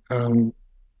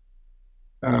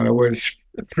 was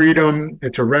freedom.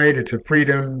 It's a right. It's a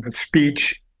freedom of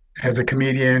speech as a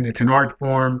comedian. It's an art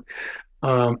form.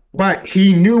 But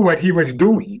he knew what he was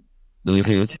doing.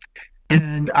 Mm-hmm.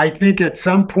 And I think at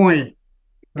some point,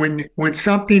 when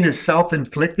something is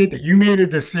self-inflicted, you made a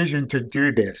decision to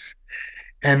do this,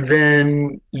 and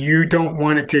then you don't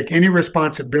want to take any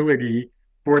responsibility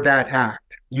for that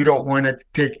act. You don't want to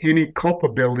take any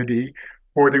culpability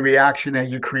for the reaction that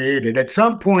you created. At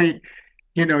some point,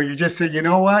 you just say, you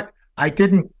know what? I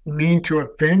didn't mean to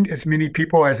offend as many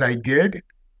people as I did.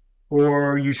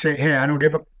 Or you say, hey, I don't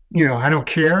give a, I don't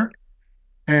care,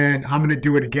 and I'm going to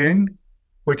do it again,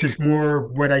 which is more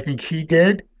what I think he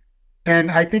did. And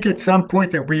I think at some point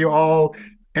that we all,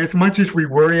 as much as we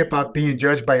worry about being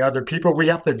judged by other people, we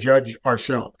have to judge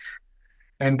ourselves.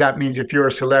 And that means if you're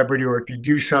a celebrity or if you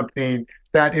do something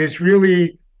that is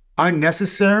really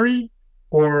unnecessary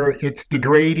or it's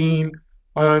degrading,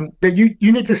 that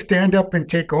you need to stand up and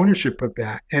take ownership of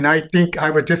that. And I think I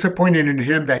was disappointed in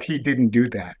him that he didn't do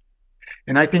that.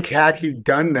 And I think had he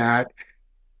done that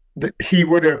he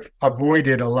would have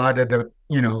avoided a lot of the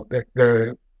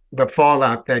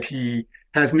fallout that he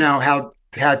has now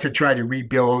had to try to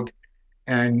rebuild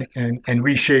and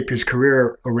reshape his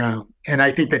career around. And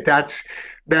I think that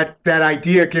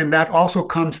idea, again, that also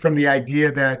comes from the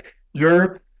idea that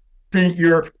you're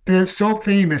so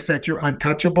famous that you're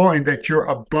untouchable and that you're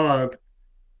above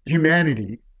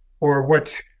humanity or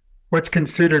what's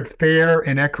considered fair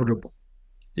and equitable.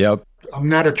 Yep. I'm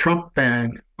not a Trump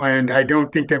fan, and I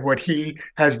don't think that what he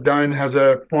has done as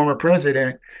a former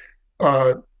president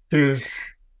is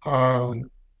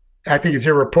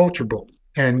irreproachable.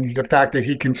 And the fact that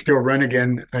he can still run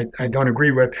again, I don't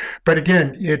agree with. But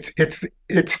again,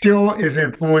 it still is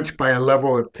influenced by a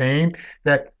level of fame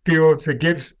that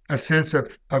gives a sense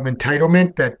of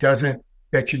entitlement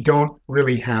that you don't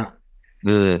really have.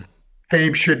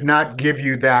 Fame should not give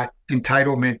you that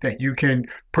entitlement that you can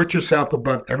put yourself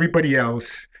above everybody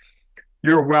else,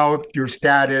 your wealth, your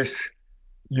status,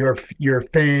 your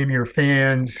fame, your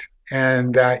fans,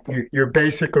 and that you're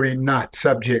basically not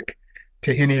subject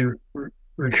to any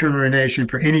recrimination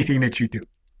for anything that you do.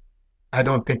 I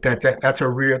don't think that's a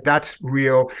reality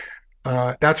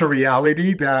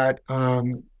that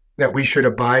we should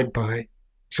abide by.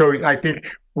 So I think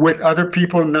with other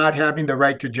people not having the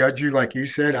right to judge you, like you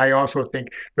said, I also think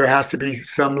there has to be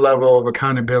some level of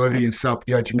accountability and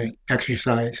self-judgment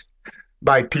exercised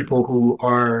by people who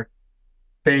are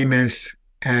famous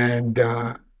and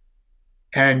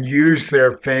use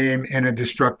their fame in a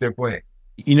destructive way.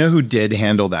 You know who did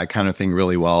handle that kind of thing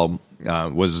really well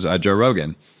was Joe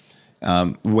Rogan.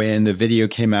 When the video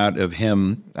came out of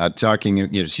him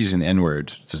talking, using the N-word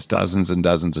just dozens and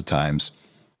dozens of times,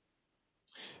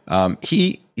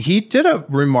 he he did a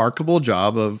remarkable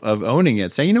job of owning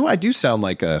it, saying, you know, I do sound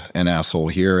like an asshole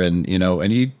here. And, you know,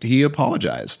 and he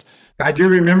apologized. I do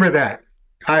remember that.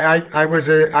 I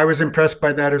was impressed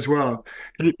by that as well.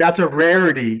 That's a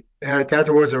rarity. That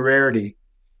was a rarity.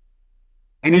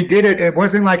 And he did it. It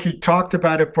wasn't like he talked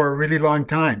about it for a really long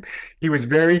time. He was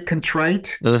very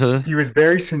contrite. He was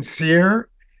very sincere.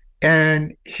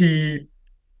 And he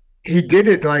did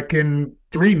it like in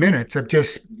 3 minutes of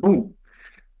just, boom.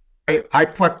 I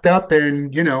fucked up,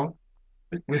 and you know,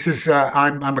 this is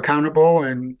I'm accountable,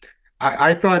 and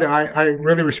I thought I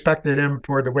really respected him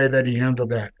for the way that he handled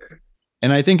that.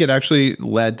 And I think it actually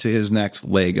led to his next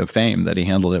leg of fame, that he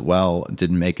handled it well,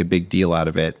 didn't make a big deal out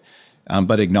of it,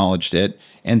 but acknowledged it.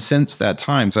 And since that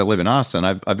time, so I live in Austin,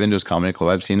 I've been to his comedy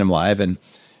club, I've seen him live, and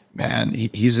man,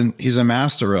 he's a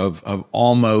master of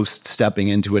almost stepping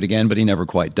into it again, but he never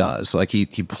quite does. Like he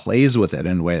plays with it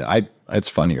in a way it's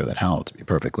funnier than hell, to be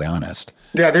perfectly honest.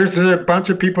 Yeah, there's a bunch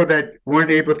of people that weren't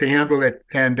able to handle it,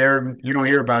 and you don't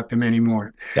hear about them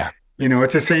anymore. Yeah. You know,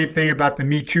 it's the same thing about the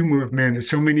Me Too movement. There's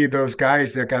so many of those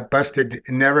guys that got busted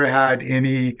never had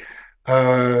any,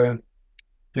 you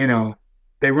know,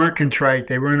 they weren't contrite,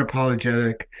 they weren't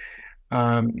apologetic.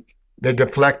 They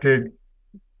deflected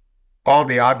all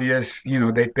the obvious, you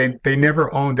know, they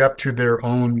never owned up to their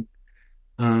own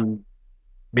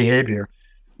behavior.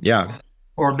 Yeah.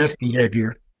 Or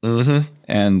misbehavior.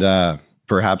 And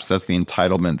perhaps that's the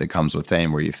entitlement that comes with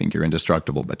fame, where you think you're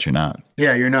indestructible, but you're not.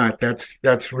 Yeah, you're not.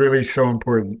 That's really so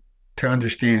important to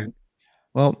understand.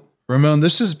 Well, Ramon,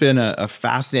 this has been a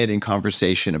fascinating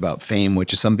conversation about fame,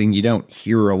 which is something you don't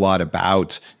hear a lot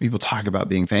about. People talk about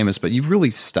being famous, but you've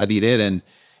really studied it. And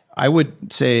I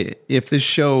would say if this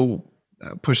show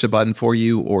pushed a button for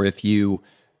you, or if you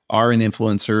are an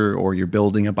influencer or you're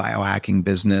building a biohacking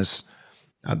business,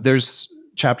 there's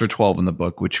chapter 12 in the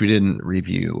book, which we didn't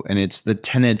review, and it's the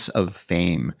tenets of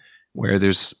fame, where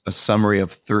there's a summary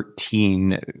of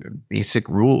 13 basic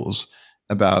rules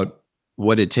about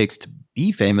what it takes to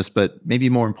be famous, but maybe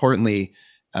more importantly,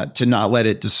 to not let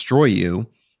it destroy you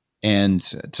and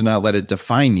to not let it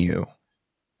define you,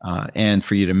 and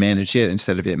for you to manage it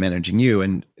instead of it managing you.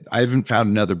 And I haven't found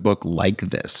another book like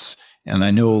this. And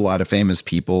I know a lot of famous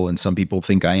people, and some people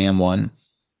think I am one.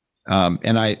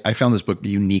 And I found this book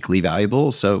uniquely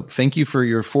valuable. So thank you for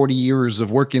your 40 years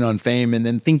of working on fame and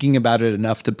then thinking about it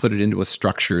enough to put it into a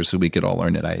structure so we could all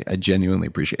learn it. I genuinely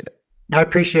appreciate it. I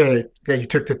appreciate that you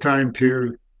took the time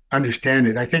to understand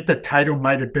it. I think the title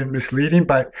might have been misleading,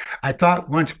 but I thought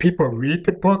once people read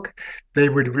the book, they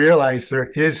would realize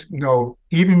there is no,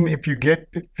 even if you get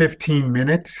 15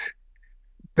 minutes,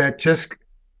 that just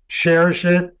cherish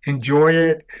it, enjoy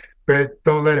it, but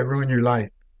don't let it ruin your life.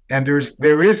 And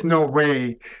there is no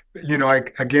way, you know, I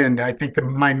think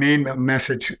my main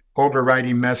message,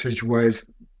 overriding message was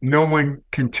no one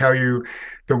can tell you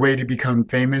the way to become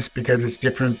famous, because it's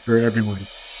different for everyone.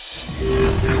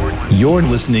 You're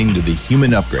listening to The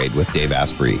Human Upgrade with Dave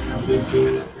Asprey.